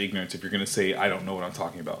place of ignorance. If you're going to say I don't know what I'm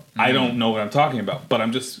talking about, I don't know what I'm talking about. But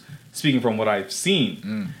I'm just speaking from what I've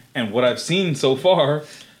seen, and what I've seen so far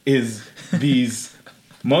is these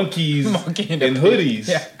monkeys in hoodies.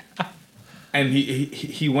 Yeah. And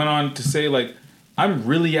he went on to say, like, I'm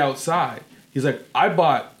really outside. He's like, I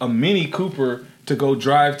bought a Mini Cooper to go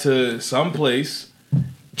drive to some place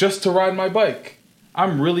just to ride my bike.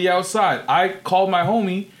 I'm really outside. I called my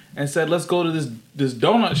homie and said, let's go to this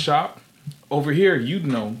donut shop over here. You'd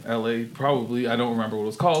know, LA, probably. I don't remember what it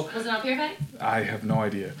was called. Was it on Pier Bank? I have no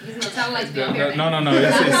idea. It sounded like to be on Pier Bank. No.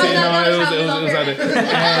 It was out there.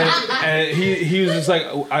 And he was just like,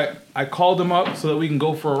 I called him up so that we can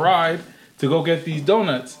go for a ride to go get these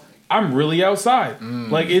donuts. I'm really outside.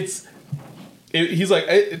 Like he's like,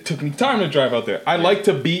 it took me time to drive out there. I like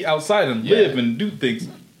to be outside and live and do things.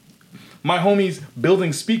 My homie's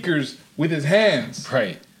building speakers with his hands.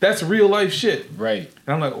 Right. That's real life shit. Right.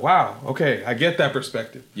 And I'm like, wow, okay, I get that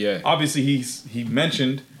perspective. Yeah. Obviously, he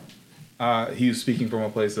mentioned he was speaking from a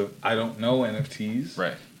place of, I don't know NFTs.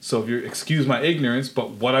 Right. So if you excuse my ignorance,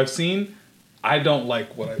 but what I've seen, I don't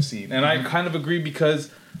like what I've seen. And I kind of agree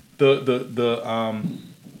because the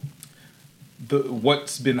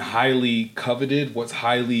what's been highly coveted, what's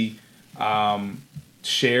highly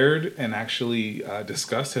shared and actually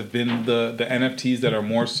discussed have been the NFTs that are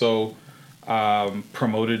more so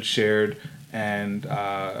promoted, shared, and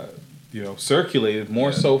circulated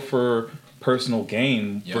more so for personal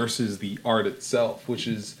gain versus the art itself, which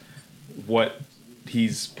is what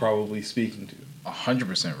he's probably speaking to.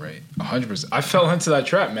 100% right. 100%. I fell into that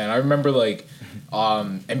trap, man. I remember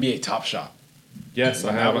NBA Top Shot. Yes,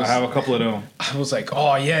 I have a couple of them. I was like,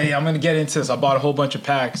 oh yeah, I'm gonna get into this. I bought a whole bunch of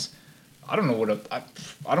packs. I don't know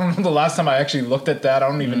I don't know the last time I actually looked at that. I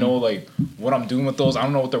don't even know what I'm doing with those. I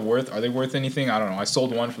don't know what they're worth. Are they worth anything? I don't know. I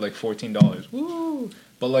sold one for $14. Woo!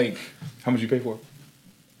 But how much you pay for?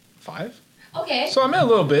 $5. Okay. So I made a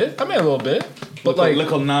little bit. But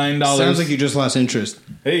little $9. Sounds like you just lost interest.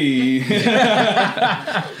 Hey.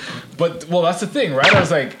 But that's the thing, right? I was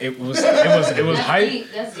like, it was hype.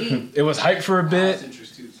 That's deep. It was hype for a bit.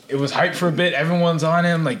 It was hype for a bit. Everyone's on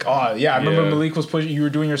him. Like, oh yeah, I remember Malik was pushing. You were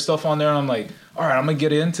doing your stuff on there, and I'm like, all right, I'm gonna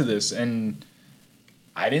get into this. And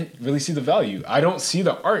I didn't really see the value. I don't see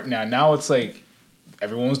the art now. Now it's like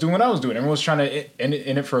everyone was doing what I was doing. Everyone was trying to in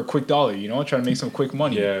it for a quick dollar. Trying to make some quick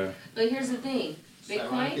money. Yeah. But here's the thing,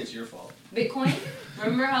 Bitcoin. It's your fault. Bitcoin.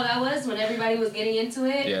 Remember how that was when everybody was getting into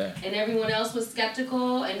it, and everyone else was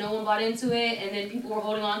skeptical, and no one bought into it, and then people were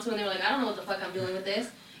holding on to it, and they were like, I don't know what the fuck I'm doing with this.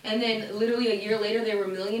 And then literally a year later, they were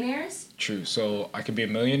millionaires. True. So I could be a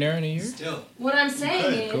millionaire in a year? Still. What I'm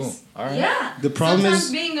saying is, cool. All right. Yeah. The problem sometimes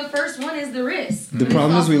is being the first one is the risk. The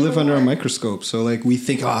problem is we live under a microscope. So we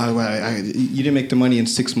think, you didn't make the money in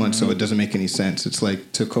 6 months, so it doesn't make any sense. It's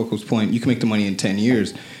like, to Coco's point, you can make the money in 10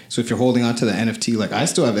 years. So if you're holding on to the NFT, I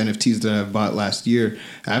still have NFTs that I've bought last year.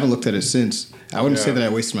 I haven't looked at it since. I wouldn't say that I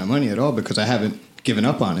wasted my money at all because I haven't given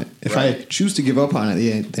up on it. If I choose to give up on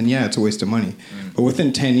it, then it's a waste of money. But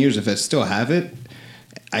within 10 years, if I still have it,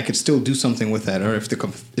 I could still do something with that. Or if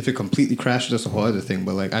it completely crashes, that's a whole other thing.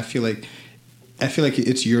 But I feel like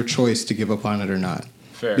it's your choice to give up on it or not.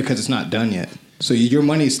 Fair. Because it's not done yet. So your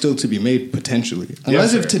money is still to be made potentially.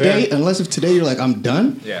 Unless if today you're like, I'm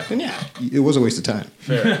done. Yeah. Then it was a waste of time.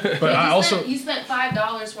 Fair. But you spent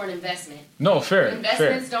 $5 for an investment. No, fair.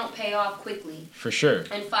 Investments don't pay off quickly. For sure.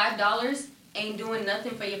 And $5 ain't doing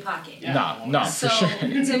nothing for your pocket. Yeah. Nah, so, for sure.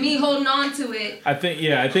 To me, holding on to it. I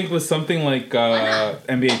think with something like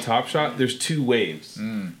NBA Top Shot, there's two waves.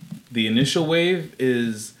 The initial wave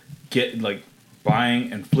is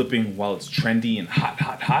buying and flipping while it's trendy and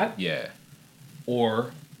hot. Yeah.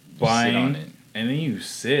 Or buying and then you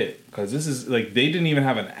sit because this is they didn't even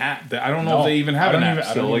have an app. I don't know if they even have an app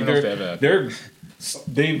still.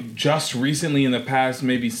 They've just recently in the past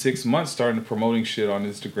maybe 6 months started promoting shit on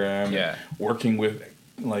Instagram. Yeah. And working with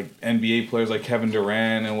NBA players like Kevin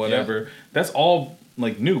Durant and whatever. Yeah. That's all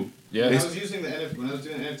new. Yeah. When I was doing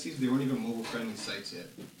NFTs, they weren't even mobile friendly sites yet.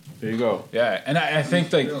 There you go. Yeah, and I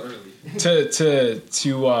think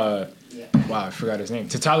wow, I forgot his name.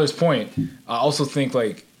 To Tyler's point, I also think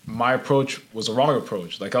my approach was a wrong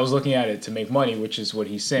approach. I was looking at it to make money, which is what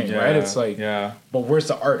he's saying, right? It's but where's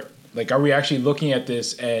the art? Are we actually looking at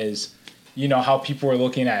this as, how people are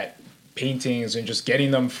looking at paintings and just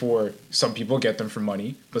getting them for, some people get them for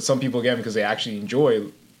money, but some people get them because they actually enjoy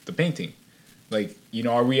the painting.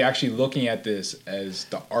 Are we actually looking at this as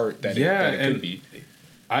the art that it could be?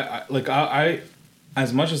 I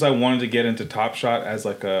as much as I wanted to get into Top Shot as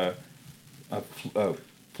a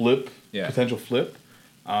flip, potential flip,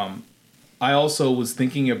 I also was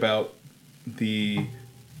thinking about the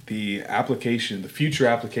application, the future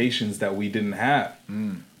applications that we didn't have.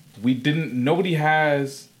 Nobody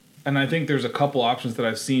has, and I think there's a couple options that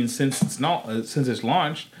I've seen since it's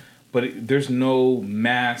launched, but there's no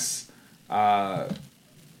mass,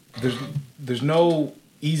 there's no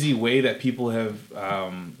easy way that people have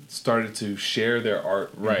started to share their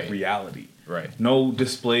art in reality. Right. No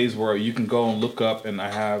displays where you can go and look up and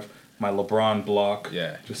I have my LeBron block,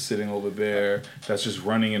 just sitting over there. That's just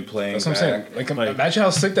running and playing. That's what I'm saying. Like, imagine how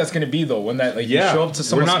sick that's gonna be though when that you show up to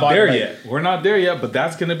someone's We're not spot. there yet. We're not there yet, but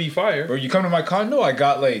that's gonna be fire. Or you come to my condo, I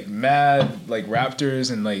got like mad like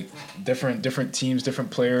Raptors and like different teams, different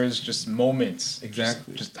players, just moments.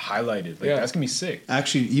 Exactly. Just highlighted. Like that's gonna be sick.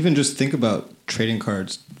 Actually, even just think about trading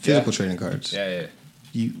cards, physical trading cards. Yeah.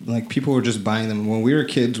 You like people were just buying them when we were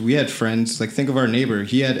kids. We had friends. Like think of our neighbor.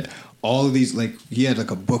 He had all of these. Like he had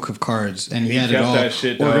like a book of cards, and he had it all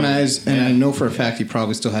organized. And I know for a fact he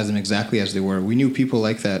probably still has them exactly as they were. We knew people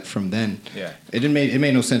like that from then. Yeah, it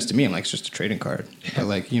made no sense to me. I'm like, it's just a trading card. But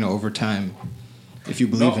like over time, if you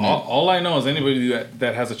believe in it. All I know is anybody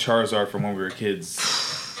that has a Charizard from when we were kids.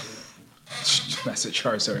 That's a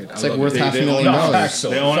Charizard. It's like worth $500,000.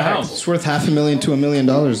 They own a house. It's worth $500,000 to $1 million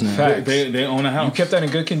now. They own a house. You kept that in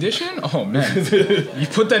good condition? Oh man. You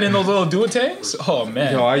put that in those little duotangs? Oh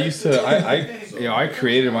man. Yo, I used to I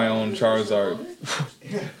created my own Charizard.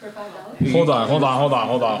 Hold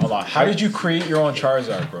on. How did you create your own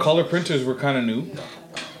Charizard, bro? Color printers were kind of new.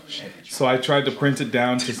 So I tried to print it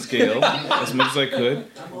down to scale as much as I could,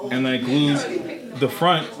 and I glued the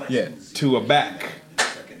front to a back.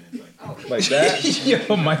 Like that?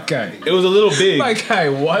 Yo, my guy. It was a little big. My guy,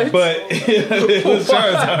 what? But it was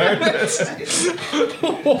Charizard.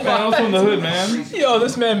 Man, I was from the hood, man. Yo,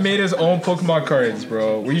 this man made his own Pokemon cards,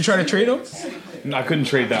 bro. Were you trying to trade them? No, I couldn't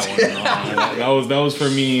trade that one. No. That was for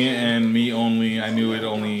me and me only. I knew it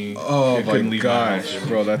only. Oh it my gosh,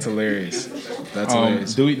 bro, that's hilarious. That's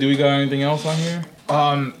hilarious. Do we got anything else on here?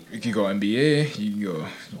 You can go NBA. You can go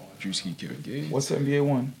Drewski Kevin Gates. What's the NBA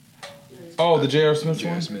one? Oh, the J.R. Smith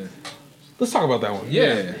one? Smith. Let's talk about that one.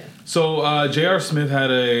 Yeah. So J.R. Smith had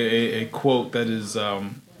a quote that is, I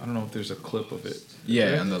don't know if there's a clip of it.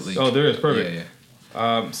 Yeah, on the link. Oh, there is. Perfect.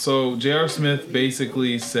 Yeah. So J.R. Smith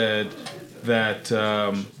basically said that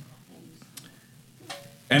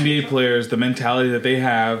NBA players, the mentality that they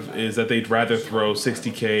have is that they'd rather throw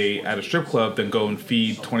 $60K at a strip club than go and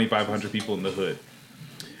feed 2,500 people in the hood.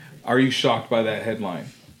 Are you shocked by that headline?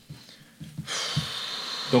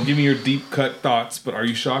 Don't give me your deep cut thoughts, but are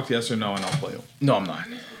you shocked? Yes or no? And I'll play them. No, I'm not.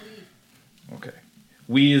 Okay.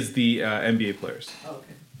 We is the NBA players.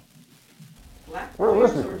 Okay.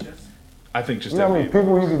 Realistically, I think just you know how NBA. many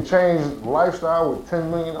people you can change lifestyle with $10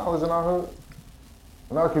 million in our hood,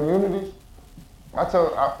 in our communities.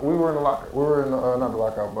 We were in the lockout. We were in not the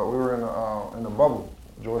lockout, but we were in the bubble.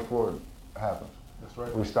 George Floyd happened. That's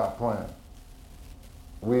right. We stopped playing.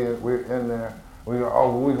 We're in there. We're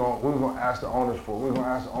gonna ask the owners for it. We're gonna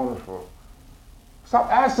ask the owners for it. Stop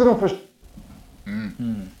asking them for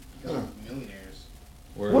Millionaires.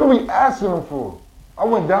 What are we asking them for? I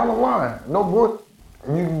went down the line. No book.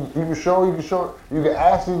 You can show. You can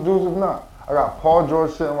ask these dudes if not. I got Paul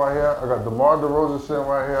George sitting right here. I got DeMar DeRozan sitting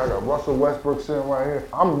right here. I got Russell Westbrook sitting right here.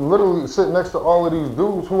 I'm literally sitting next to all of these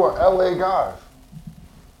dudes who are LA guys.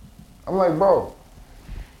 I'm like, bro,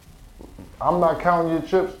 I'm not counting your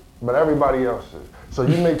chips, but everybody else is. So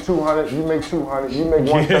you make 200, you make 200, you make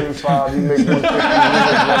 175, you make 150, you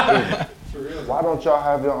make 150. Why don't y'all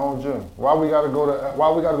have your own gym? Why we gotta go to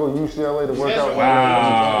UCLA to work out?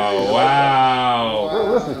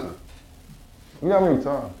 Wow. Listen, you know how many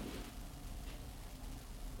times?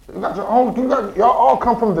 You got your own. Y'all all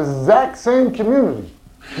come from the exact same community.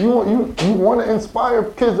 You want to inspire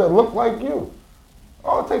kids that look like you.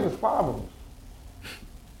 All it takes is 5 of them.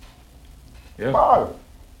 Yeah. 5.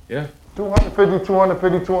 Yeah. 250,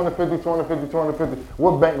 250, 250, 250, 250.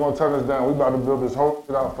 What bank gonna turn us down? We about to build this whole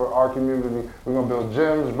shit out for our community. We're gonna build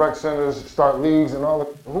gyms, rec centers, start leagues, and all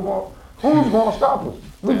that. Who's gonna stop us?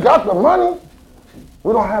 We got the money.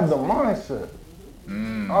 We don't have the mindset.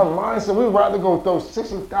 Our mindset, we'd rather go throw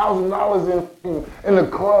 $60,000 in the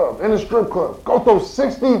club, in the strip club. Go throw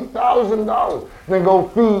 $60,000 than go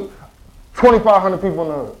feed 2,500 people in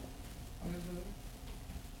the hood.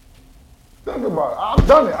 Think about it. I've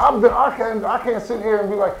done it. I can't sit here and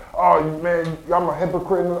be like, oh man, I'm a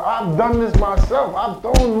hypocrite. I've done this myself. I've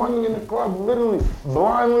thrown money in the club, literally,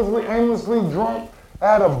 blindlessly, aimlessly drunk,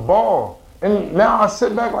 at a ball. And now I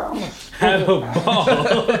sit back like I'm a stupid. At a ball.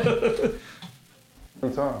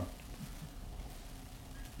 Every time.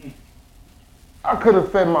 I could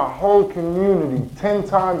have fed my whole community 10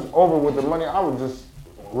 times over with the money I was just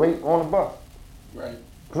late on the bus. Right.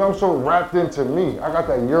 Because I'm so wrapped into me. I got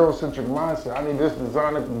that Eurocentric mindset. I need this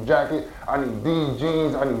designer jacket. I need these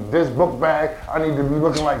jeans. I need this book bag. I need to be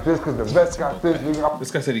looking like this because the vet's got this. This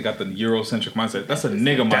guy said he got the Eurocentric mindset. That's a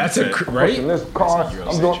nigga mindset. That's right? In this car,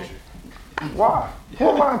 I'm doing. Why? Who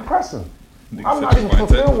am I impressing? I'm not even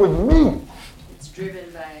fulfilled with me. It's driven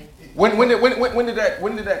by. When did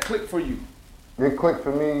that click for you? It clicked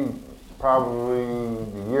for me probably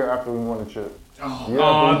the year after we won the chip.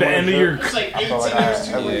 Oh, the end of your. It's like 18 I years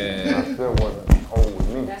too. I still wasn't whole with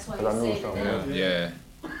me That's why because I you knew say something. that. was. Yeah.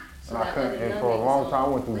 And I couldn't. And for a long time, I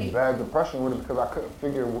went through bad depression with it because I couldn't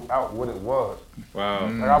figure out what it was. Wow.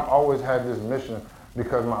 Like I've always had this mission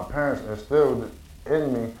because my parents instilled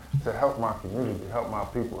in me to help my community, help my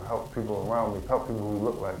people, help people around me, help people who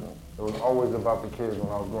look like me. It was always about the kids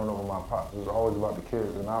when I was growing up with my pops. It was always about the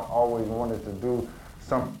kids, and I always wanted to do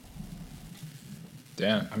something.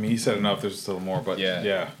 Damn. I mean, he said enough. There's still more, but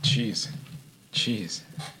yeah. Jeez.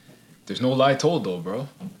 There's no lie told though, bro.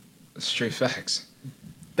 It's straight facts.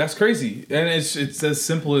 That's crazy, and it's as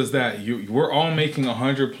simple as that. We're all making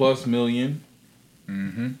 $100+ million.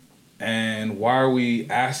 Mm-hmm. And why are we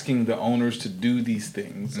asking the owners to do these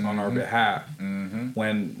things on our behalf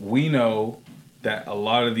when we know that a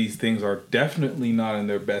lot of these things are definitely not in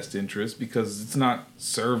their best interest because it's not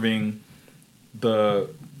serving the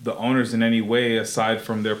owners in any way aside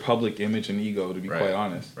from their public image and ego, to be quite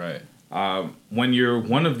honest. Right. When you're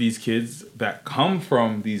one of these kids that come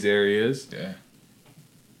from these areas,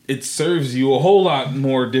 it serves you a whole lot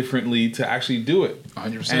more differently to actually do it.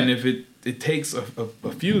 100%. And if it takes a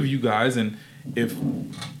few of you guys, and if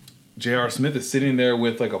J.R. Smith is sitting there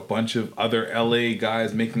with like a bunch of other LA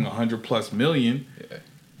guys making $100+ million,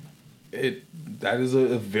 that is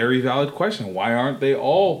a very valid question. Why aren't they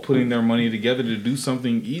all putting their money together to do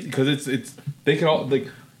something easy? Because it's they can all, like,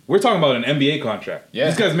 we're talking about an NBA contract. Yeah.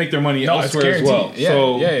 These guys make their money No, elsewhere it's as well. guaranteed.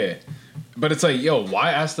 So Yeah. But it's like, yo,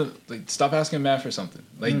 why ask them? Like, stop asking Matt for something.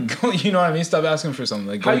 Like, you know what I mean? Stop asking for something.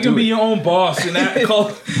 Like, how you gonna be your own boss and that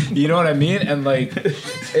call? You know what I mean? And like,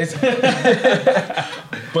 it's.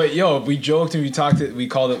 But yo, we joked and we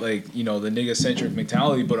called it like, you know, the nigga centric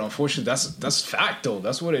mentality. But unfortunately, that's fact though.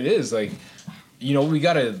 That's what it is. Like, you know, we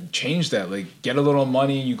gotta change that. Like, get a little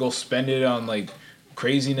money, you go spend it on like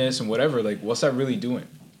craziness and whatever. Like, what's that really doing?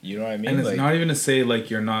 You know what I mean? And it's like, not even to say like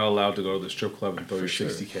you're not allowed to go to the strip club and throw your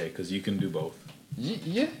 60K, because you can do both.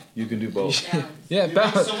 Yeah, you can do both. Yeah,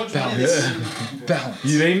 balance. Balance.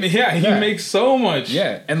 He makes so much.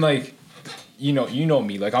 Yeah, and like, you know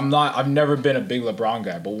me. Like, I've never been a big LeBron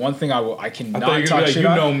guy. But one thing I cannot talk shit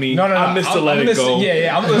on. You know me. No. I'm Mr. Let It Go.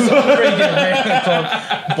 Yeah. I'm Mr.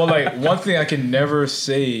 But like, one thing I can never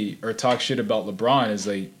say or talk shit about LeBron is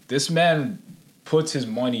like, this man puts his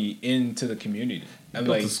money into the community. And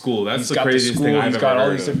Built like, the school. That's he's the got craziest school, thing I've he's ever got all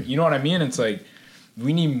heard these of. different, you know what I mean? It's like,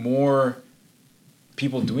 we need more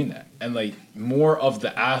people doing that, and like more of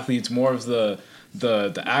the athletes, more of the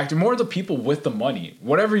actor, more of the people with the money.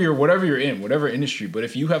 Whatever you're in, whatever industry. But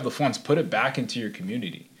if you have the funds, put it back into your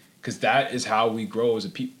community, because that is how we grow as a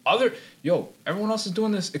people. Everyone else is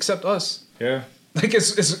doing this except us. Yeah. Like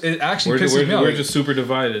it actually pisses me off. We're just super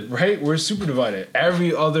divided. Right? We're super divided.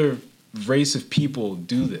 Every other race of people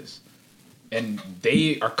do this. And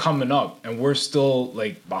they are coming up and we're still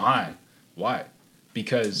like behind. Why?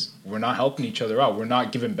 Because we're not helping each other out. We're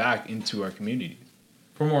not giving back into our communities.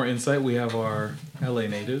 For more insight, we have our LA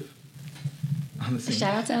native on the scene.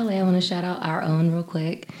 Shout out to LA. I want to shout out our own real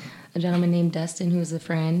quick. A gentleman named Dustin, who's a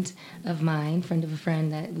friend of mine, friend of a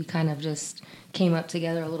friend that we kind of just came up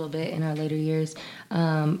together a little bit in our later years,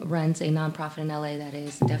 runs a nonprofit in LA that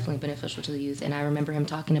is definitely beneficial to the youth. And I remember him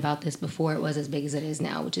talking about this before it was as big as it is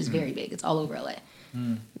now, which is very big. It's all over LA.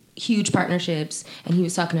 Huge partnerships. And he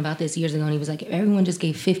was talking about this years ago, and he was like, if everyone just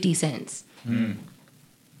gave 50 cents.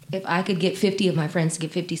 If I could get 50 of my friends to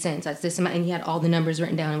give 50 cents, that's this amount. And he had all the numbers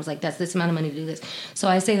written down. And was like, that's this amount of money to do this. So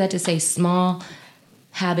I say that to say small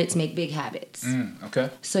habits make big habits. Okay.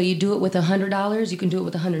 So you do it with $100, you can do it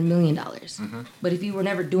with $100 million. But if you were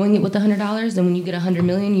never doing it with $100, then when you get $100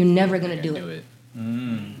 million, you're never gonna do it.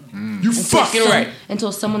 You fucking right.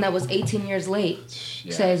 Until someone that was 18 years late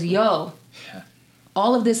says, "Yo,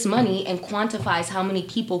 all of this money," and quantifies how many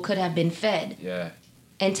people could have been fed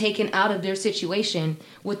and taken out of their situation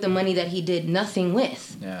with the money that he did nothing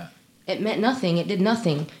with. It meant nothing. It did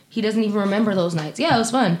nothing. He doesn't even remember those nights. Yeah, it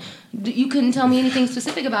was fun. You couldn't tell me anything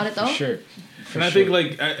specific about it, though. Sure. And I think,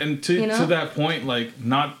 like, and to that point, like,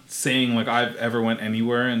 not saying, like, I've ever went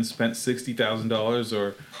anywhere and spent $60,000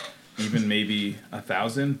 or even maybe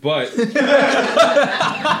 $1,000, but...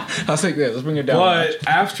 I was like, let's bring it down. But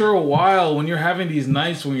after a while, when you're having these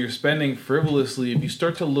nights when you're spending frivolously, if you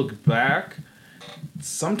start to look back,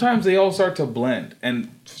 sometimes they all start to blend.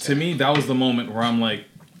 And to me, that was the moment where I'm like,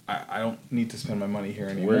 I don't need to spend my money here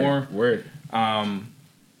anymore. Word.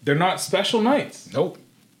 They're not special nights. Nope.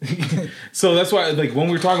 So that's why, like, when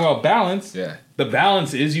we were talking about balance, the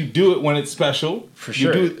balance is you do it when it's special. For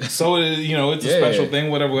sure. You do it, so it, it's a special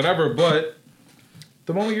thing, whatever. But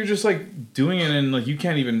the moment you're just like doing it and like you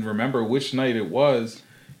can't even remember which night it was,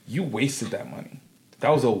 you wasted that money. That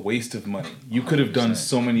was a waste of money. You could have done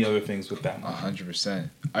so many other things with that money. 100%.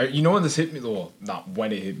 You know when this hit me? Well, not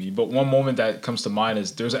when it hit me, but one moment that comes to mind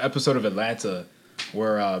is there's an episode of Atlanta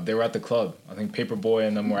where they were at the club. I think Paperboy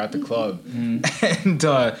and them were at the club. And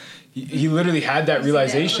he literally had that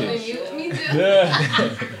realization.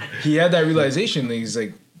 Yeah. He had that realization. That he's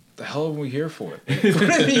like, the hell are we here for? You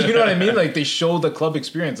know what I mean? Like, they show the club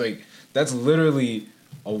experience. Like, that's literally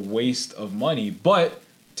a waste of money. But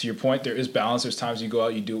to your point, there is balance. There's times you go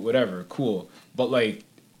out, you do it, whatever. Cool. But, like,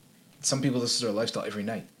 some people, this is their lifestyle every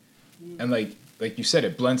night. And, like you said,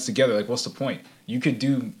 it blends together. Like, what's the point? You could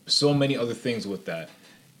do so many other things with that.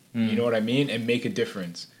 You know what I mean? And make a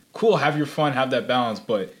difference. Cool, have your fun, have that balance.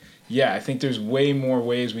 But, yeah, I think there's way more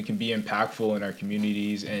ways we can be impactful in our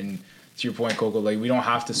communities. And to your point, Coco, like, we don't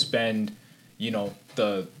have to spend, you know,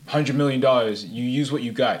 the $100 million. You use what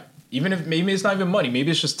you got. Even if maybe it's not even money.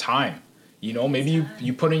 Maybe it's just time. You know, maybe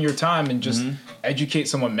you put in your time and just educate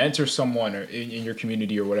someone, mentor someone or in your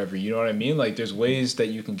community or whatever. You know what I mean? Like, there's ways that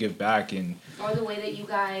you can give back. Or the way that you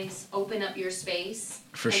guys open up your space.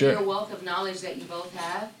 For and sure. your wealth of knowledge that you both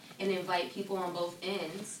have and invite people on both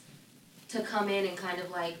ends to come in and kind of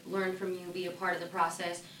like learn from you, be a part of the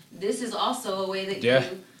process. This is also a way that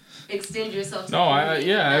you extend yourself to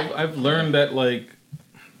I've learned that, like,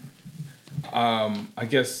 I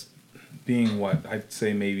guess being I'd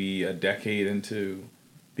say maybe a decade into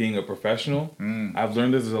being a professional, I've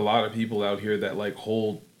learned there's a lot of people out here that like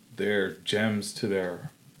hold their gems to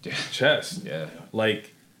their chest. Yeah.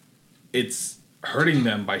 Like, it's hurting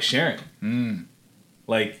them by sharing.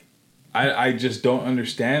 Like, I just don't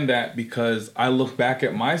understand that, because I look back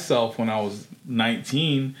at myself when I was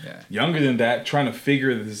 19, younger than that, trying to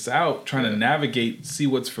figure this out, trying to navigate, see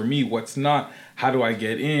what's for me, what's not, how do I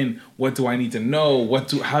get in, what do I need to know,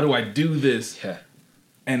 how do I do this? Yeah.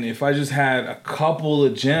 And if I just had a couple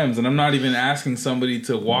of gems, and I'm not even asking somebody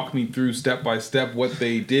to walk me through step by step what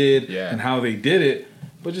they did and how they did it,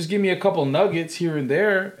 but just give me a couple nuggets here and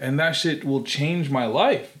there, and that shit will change my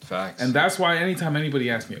life. Facts. And that's why anytime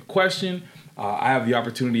anybody asks me a question, I have the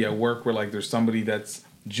opportunity at work where, like, there's somebody that's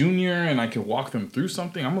junior and I can walk them through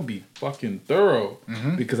something. I'm going to be fucking thorough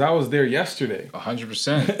because I was there yesterday.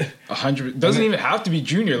 100%. 100. Doesn't even have to be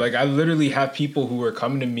junior. Like, I literally have people who are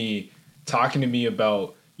coming to me, talking to me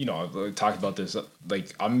about, you know, I've talked about this.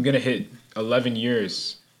 Like, I'm going to hit 11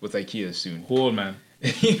 years with IKEA soon. Cool, man.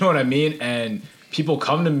 You know what I mean? And people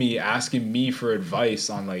come to me asking me for advice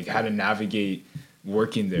on, like, how to navigate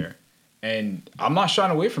working there. And I'm not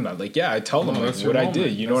shying away from that. Like, yeah, I tell them like, what I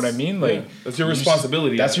did. You know what I mean? Like, that's your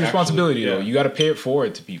responsibility. That's your responsibility, though. You got to pay it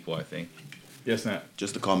forward to people, I think. Yes, Nat.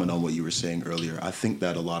 Just to comment on what you were saying earlier, I think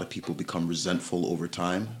that a lot of people become resentful over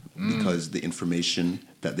time because the information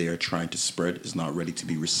that they are trying to spread is not ready to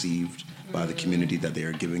be received by the community that they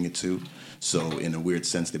are giving it to. So in a weird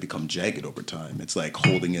sense, they become jagged over time. It's like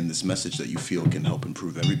holding in this message that you feel can help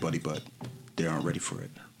improve everybody, but they aren't ready for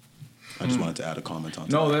it. I just wanted to add a comment on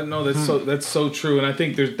that. That's so true, and I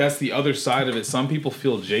think that's the other side of it. Some people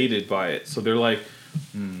feel jaded by it, so they're like,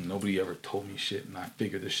 nobody ever told me shit, and I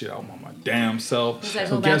figured this shit out on my damn self. Does that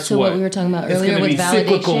go back to what we were talking about earlier with validation? It's going to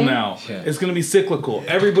be cyclical now. Yeah. It's going to be cyclical.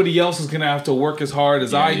 Everybody else is going to have to work as hard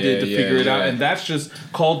as I did to figure it out, and that's just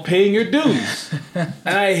called paying your dues. And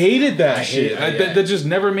I hated that shit. That just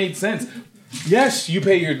never made sense. Yes, you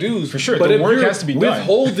pay your dues. For sure, but the if work you're has to be done.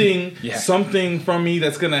 Withholding something from me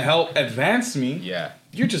that's going to help advance me,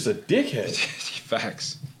 you're just a dickhead.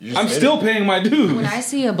 Facts. I'm still paying my dues. When I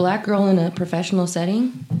see a black girl in a professional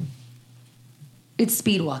setting, it's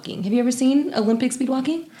speed walking. Have you ever seen Olympic speed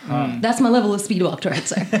walking? That's my level of speed walk right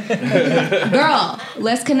there. Girl,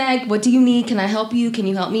 let's connect. What do you need? Can I help you? Can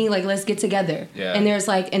you help me? Like, let's get together. Yeah. And there's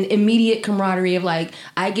like an immediate camaraderie of like,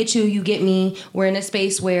 I get you, you get me. We're in a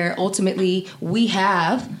space where ultimately we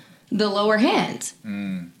have the lower hand.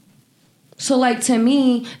 So like, to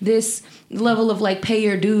me, this level of like pay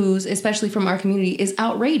your dues, especially from our community, is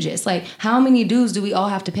outrageous. Like, how many dues do we all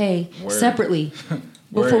have to pay separately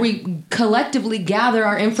before we collectively gather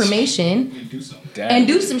our information and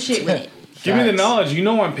do some shit with it? Give me the knowledge. You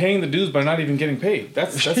know I'm paying the dues by not even getting paid.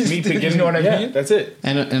 That's me to get. You know what I mean? That's it.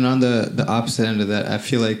 And on the opposite end of that, I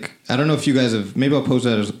feel like, I don't know if you guys have, maybe I'll pose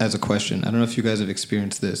that as a question. I don't know if you guys have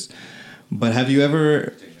experienced this, but have you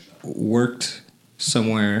ever worked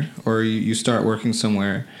somewhere, or you start working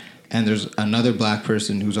somewhere, and there's another black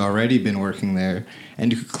person who's already been working there,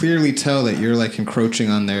 and you could clearly tell that you're like encroaching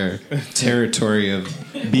on their territory of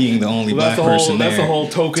being the only black person there. That's the whole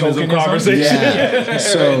tokenism conversation. Yeah.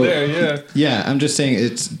 So right there, I'm just saying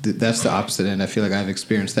that's the opposite end. I feel like I've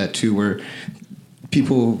experienced that too, where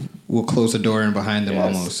people we'll close the door in behind them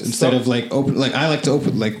almost instead of like open. Like I like to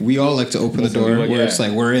open. Like we all like to open the door where it's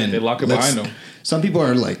like we're in. They lock it behind them. Some people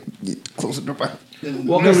are like close the door behind.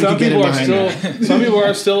 Well, because some people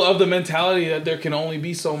are still of the mentality that there can only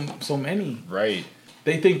be so many. Right.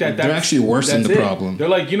 They think that they're actually worse than the problem. They're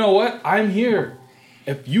like, you know what? I'm here.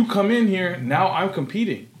 If you come in here, now I'm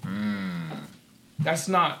competing. That's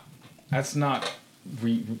not. I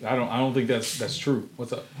don't think that's true.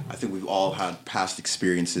 What's up? I think we've all had past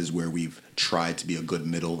experiences where we've tried to be a good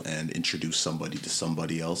middle and introduce somebody to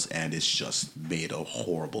somebody else, and it's just made a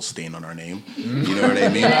horrible stain on our name. You know what I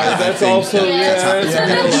mean? That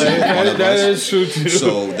is true too.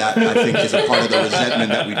 So that I think is a part of the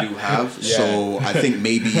resentment that we do have. Yeah. So I think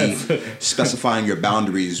maybe specifying your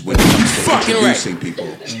boundaries when it comes to introducing people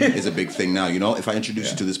is a big thing now. You know, if I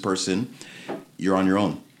introduce you to this person, you're on your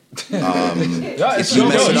own. But that's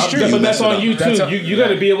on you too. You got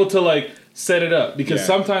to be able to like set it up because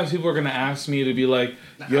sometimes people are going to ask me to be like,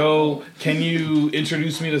 "Yo, can you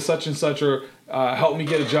introduce me to such and such or help me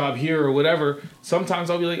get a job here or whatever?" Sometimes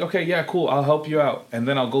I'll be like, "Okay, yeah, cool, I'll help you out," and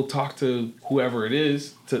then I'll go talk to whoever it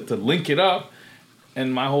is to link it up.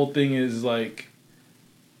 And my whole thing is like,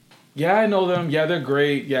 yeah, I know them. Yeah, they're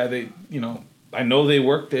great. Yeah, I know they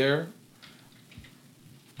work there.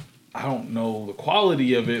 I don't know the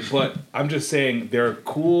quality of it, but I'm just saying they're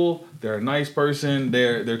cool. They're a nice person.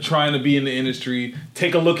 They're trying to be in the industry.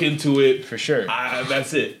 Take a look into it. For sure.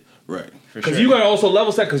 That's it. Right. Because you got to also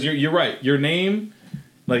level set. Because you're right. Your name,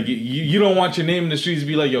 like you don't want your name in the streets to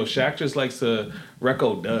be like, yo, Shaq just likes to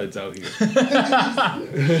reco duds out here.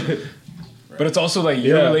 But it's also like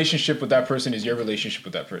your relationship with that person is your relationship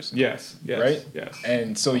with that person. Yes. Right? Yes.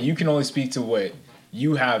 And so you can only speak to what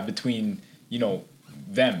you have between,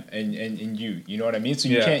 them and you. You know what I mean? So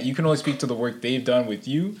you can only speak to the work they've done with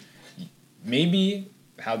you. Maybe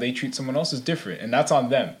how they treat someone else is different, and that's on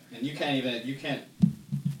them. And you can't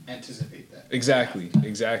anticipate that. Exactly.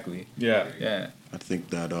 Yeah. I think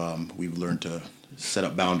that we've learned to set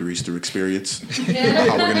up boundaries through experience.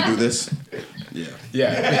 How we're gonna do this?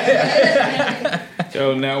 Yeah.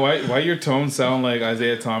 Yo, now why your tones sound like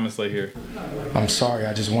Isaiah Thomas like here? I'm sorry,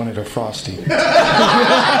 I just wanted a Frosty.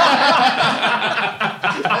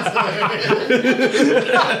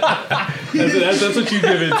 That's what you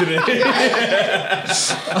give it today.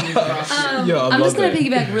 I'm just going to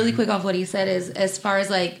piggyback really quick off what he said is as far as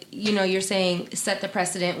like, you're saying set the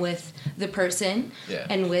precedent with the person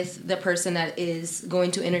and with the person that is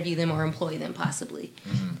going to interview them or employ them possibly.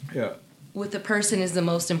 Mm-hmm. Yeah. With the person is the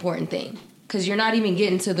most important thing. Because you're not even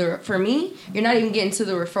getting to the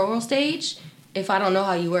referral stage if I don't know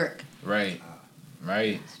how you work. Right.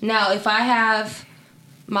 Now, if I have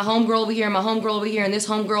my homegirl over here and my homegirl over here and this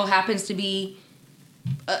homegirl happens to be,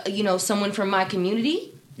 someone from my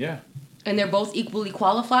community. Yeah. And they're both equally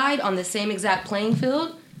qualified on the same exact playing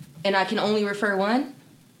field and I can only refer one,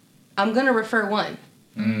 I'm going to refer one.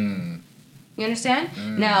 You understand?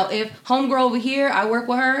 Now, if homegirl over here, I work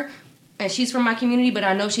with her, and she's from my community, but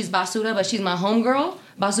I know she's basura, but she's my homegirl.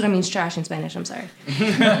 Basura means trash in Spanish, I'm sorry.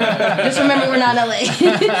 Just remember we're not LA.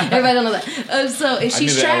 Everybody don't know that. So if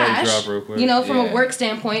she's trash, from a work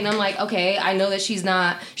standpoint, and I'm like, okay, I know that she's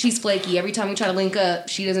flaky. Every time we try to link up,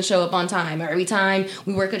 she doesn't show up on time. Or every time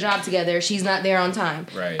we work a job together, she's not there on time.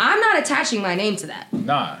 Right. I'm not attaching my name to that.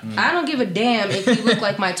 Nah. I don't give a damn if you look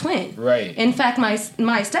like my twin. Right. In fact, my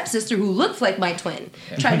stepsister, who looks like my twin,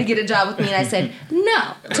 tried to get a job with me, and I said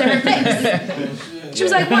no to her face. She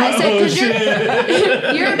was like, "Why?" I said, "Because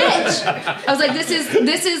you're a bitch." I was like, "This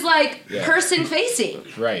is like person facing.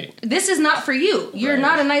 Right. This is not for you. You're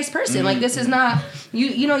not a nice person. Like this is not you.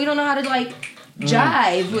 You don't know how to like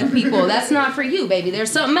jive with people. That's not for you, baby.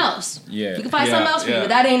 There's something else. Yeah. You can find something else for you, but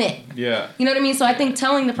that ain't it. Yeah. You know what I mean? So I think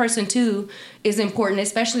telling the person too is important,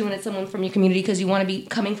 especially when it's someone from your community, because you want to be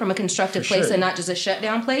coming from a constructive place and not just a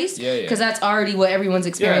shutdown place. Yeah. Because that's already what everyone's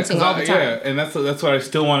experiencing all the time. Yeah, and that's what I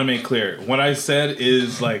still want to make clear. What I said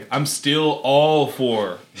is like I'm still all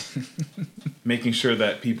for making sure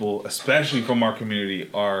that people, especially from our community,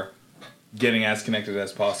 are getting as connected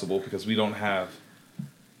as possible because we don't have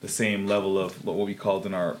the same level of what we called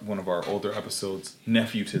in one of our older episodes,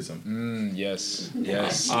 nephewtism. Yes.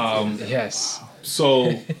 Yes.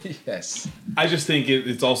 So, yes. I just think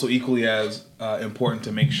it's also equally as important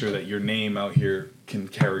to make sure that your name out here can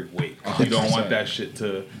carry weight. You don't want that shit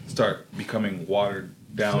to start becoming watered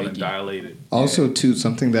down and dilated. Also, too,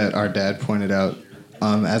 something that our dad pointed out,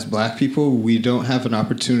 as black people, we don't have an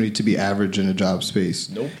opportunity to be average in a job space.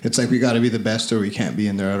 Nope. It's like we got to be the best or we can't be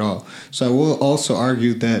in there at all. So I will also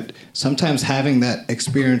argue that sometimes having that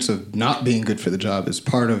experience of not being good for the job is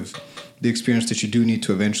part of the experience that you do need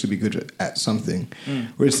to eventually be good at something.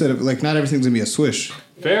 Where instead of like, not everything's gonna be a swish.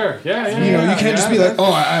 Fair, yeah. You know, you can't just be like,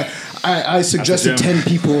 oh, I suggested 10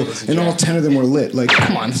 people and all 10 of them were lit. Like,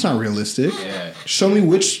 come on, that's not realistic. Yeah. Show me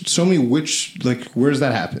which, like, where does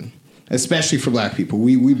that happen? Especially for black people.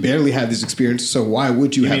 We barely have these experiences, so why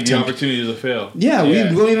would you have need the opportunity to fail? Yeah, we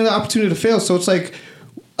don't even have the opportunity to fail. So it's like,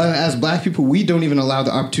 as black people, we don't even allow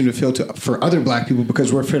the opportunity to fail for other black people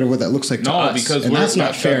because we're afraid of what that looks like to us. Because and that's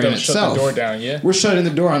not fair in itself. Shut the door down, yeah. We're shutting the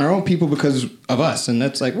door on our own people because of us, and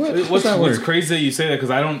that's like, what's crazy that you say that, because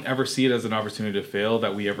I don't ever see it as an opportunity to fail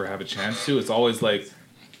that we ever have a chance to. It's always like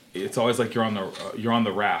you're on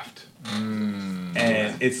the raft, and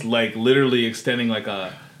it's like literally extending like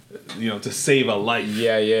a, you know, to save a life.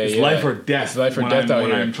 It's life or death. It's life or death out when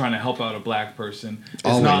here. I'm trying to help out a black person. It's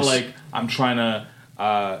Always. not like I'm trying to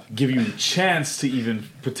give you a chance to even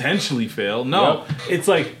potentially fail. No, it's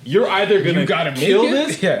like you're either gonna kill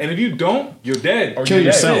this, and if you don't, you're dead. Or kill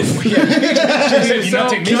yourself. Kill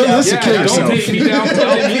yourself. Don't take me down.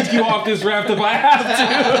 I'll kick you off this raft if I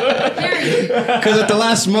have to. Because at the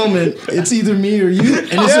last moment, it's either me or you,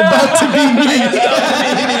 and it's about to be me.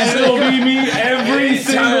 It'll be me every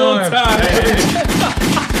single time.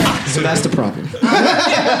 So that's the problem.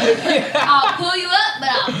 I'll pull you up, but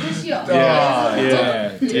I'll push you off.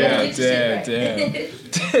 Damn.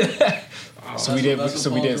 So we didn't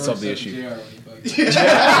solve the issue.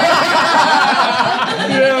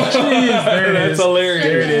 That's hilarious.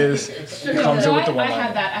 There it is. Comes in with the I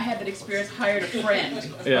had that experience. Hired a friend.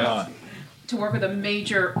 To work with a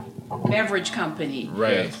major beverage company.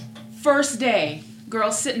 Right. First day,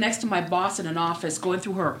 girl sitting next to my boss in an office, going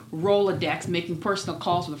through her Rolodex, making personal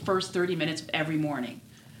calls for the first 30 minutes of every morning.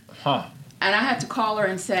 Huh. And I had to call her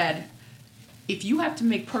and said, if you have to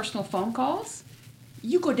make personal phone calls,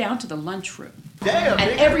 you go down to the lunchroom. Damn.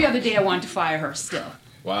 And every other day I wanted to fire her still.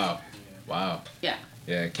 Wow. Yeah.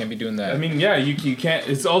 Yeah, can't be doing that. I mean, yeah, you can't.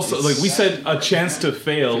 It's also like we said, a chance to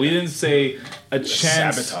fail. We didn't say a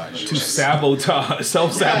chance to self-sabotage.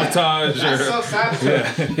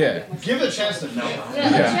 Yeah. Give it a chance to fail. Yeah,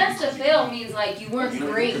 a chance to fail means like you weren't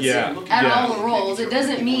great at all the roles. It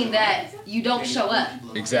doesn't mean that you don't show up.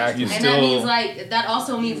 Exactly. And that means that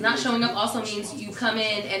also means not showing up also means you come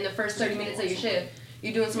in and the first 30 minutes of your shift,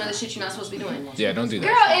 you're doing some other shit you're not supposed to be doing. Yeah, don't do that.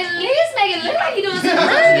 Girl, at least make it look like you're doing something.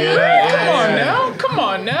 Come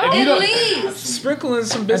on now. At least. Sprinkling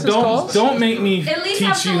some business calls. Don't make me At least teach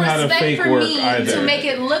have some you how to respect fake for work me either. to make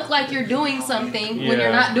it look like you're doing something when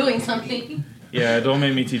you're not doing something. Yeah, don't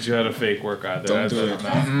make me teach you how to fake work either. Don't do it.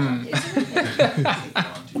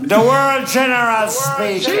 The world general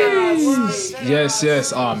speaking. Yes.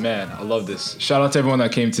 Oh man, I love this. Shout out to everyone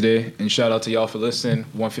that came today, and shout out to y'all for listening.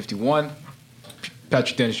 151.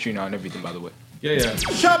 Patrick Dennis Jr. on everything, by the way. Yeah.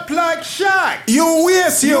 Shop like Shaq. You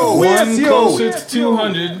waste you. One closer to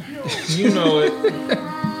 200. You know it.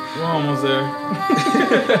 We're almost there.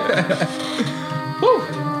 Woo.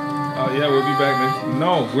 Yeah, we'll be back next.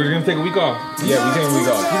 No, we're gonna take a week off. Yeah, we take a week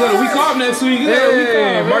off. You got a week off next week. You got a week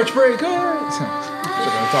off. March break. I'm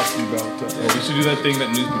gonna talk to you about. We should do that thing that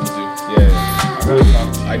news people do.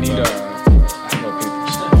 Yeah. I need I have no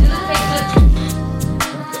papers.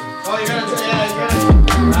 Oh, you gotta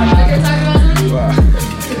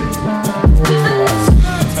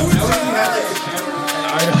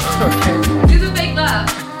Do the fake laugh.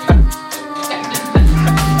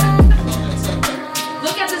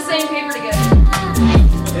 Look at the same paper together.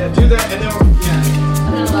 Yeah, do that and then I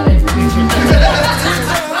love it.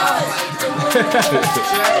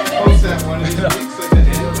 post that one of these weeks.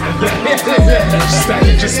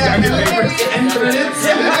 Just stacking papers.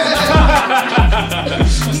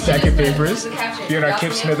 Stacking papers. Being our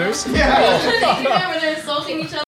Kip Smithers. Yeah, where they're insulting each other.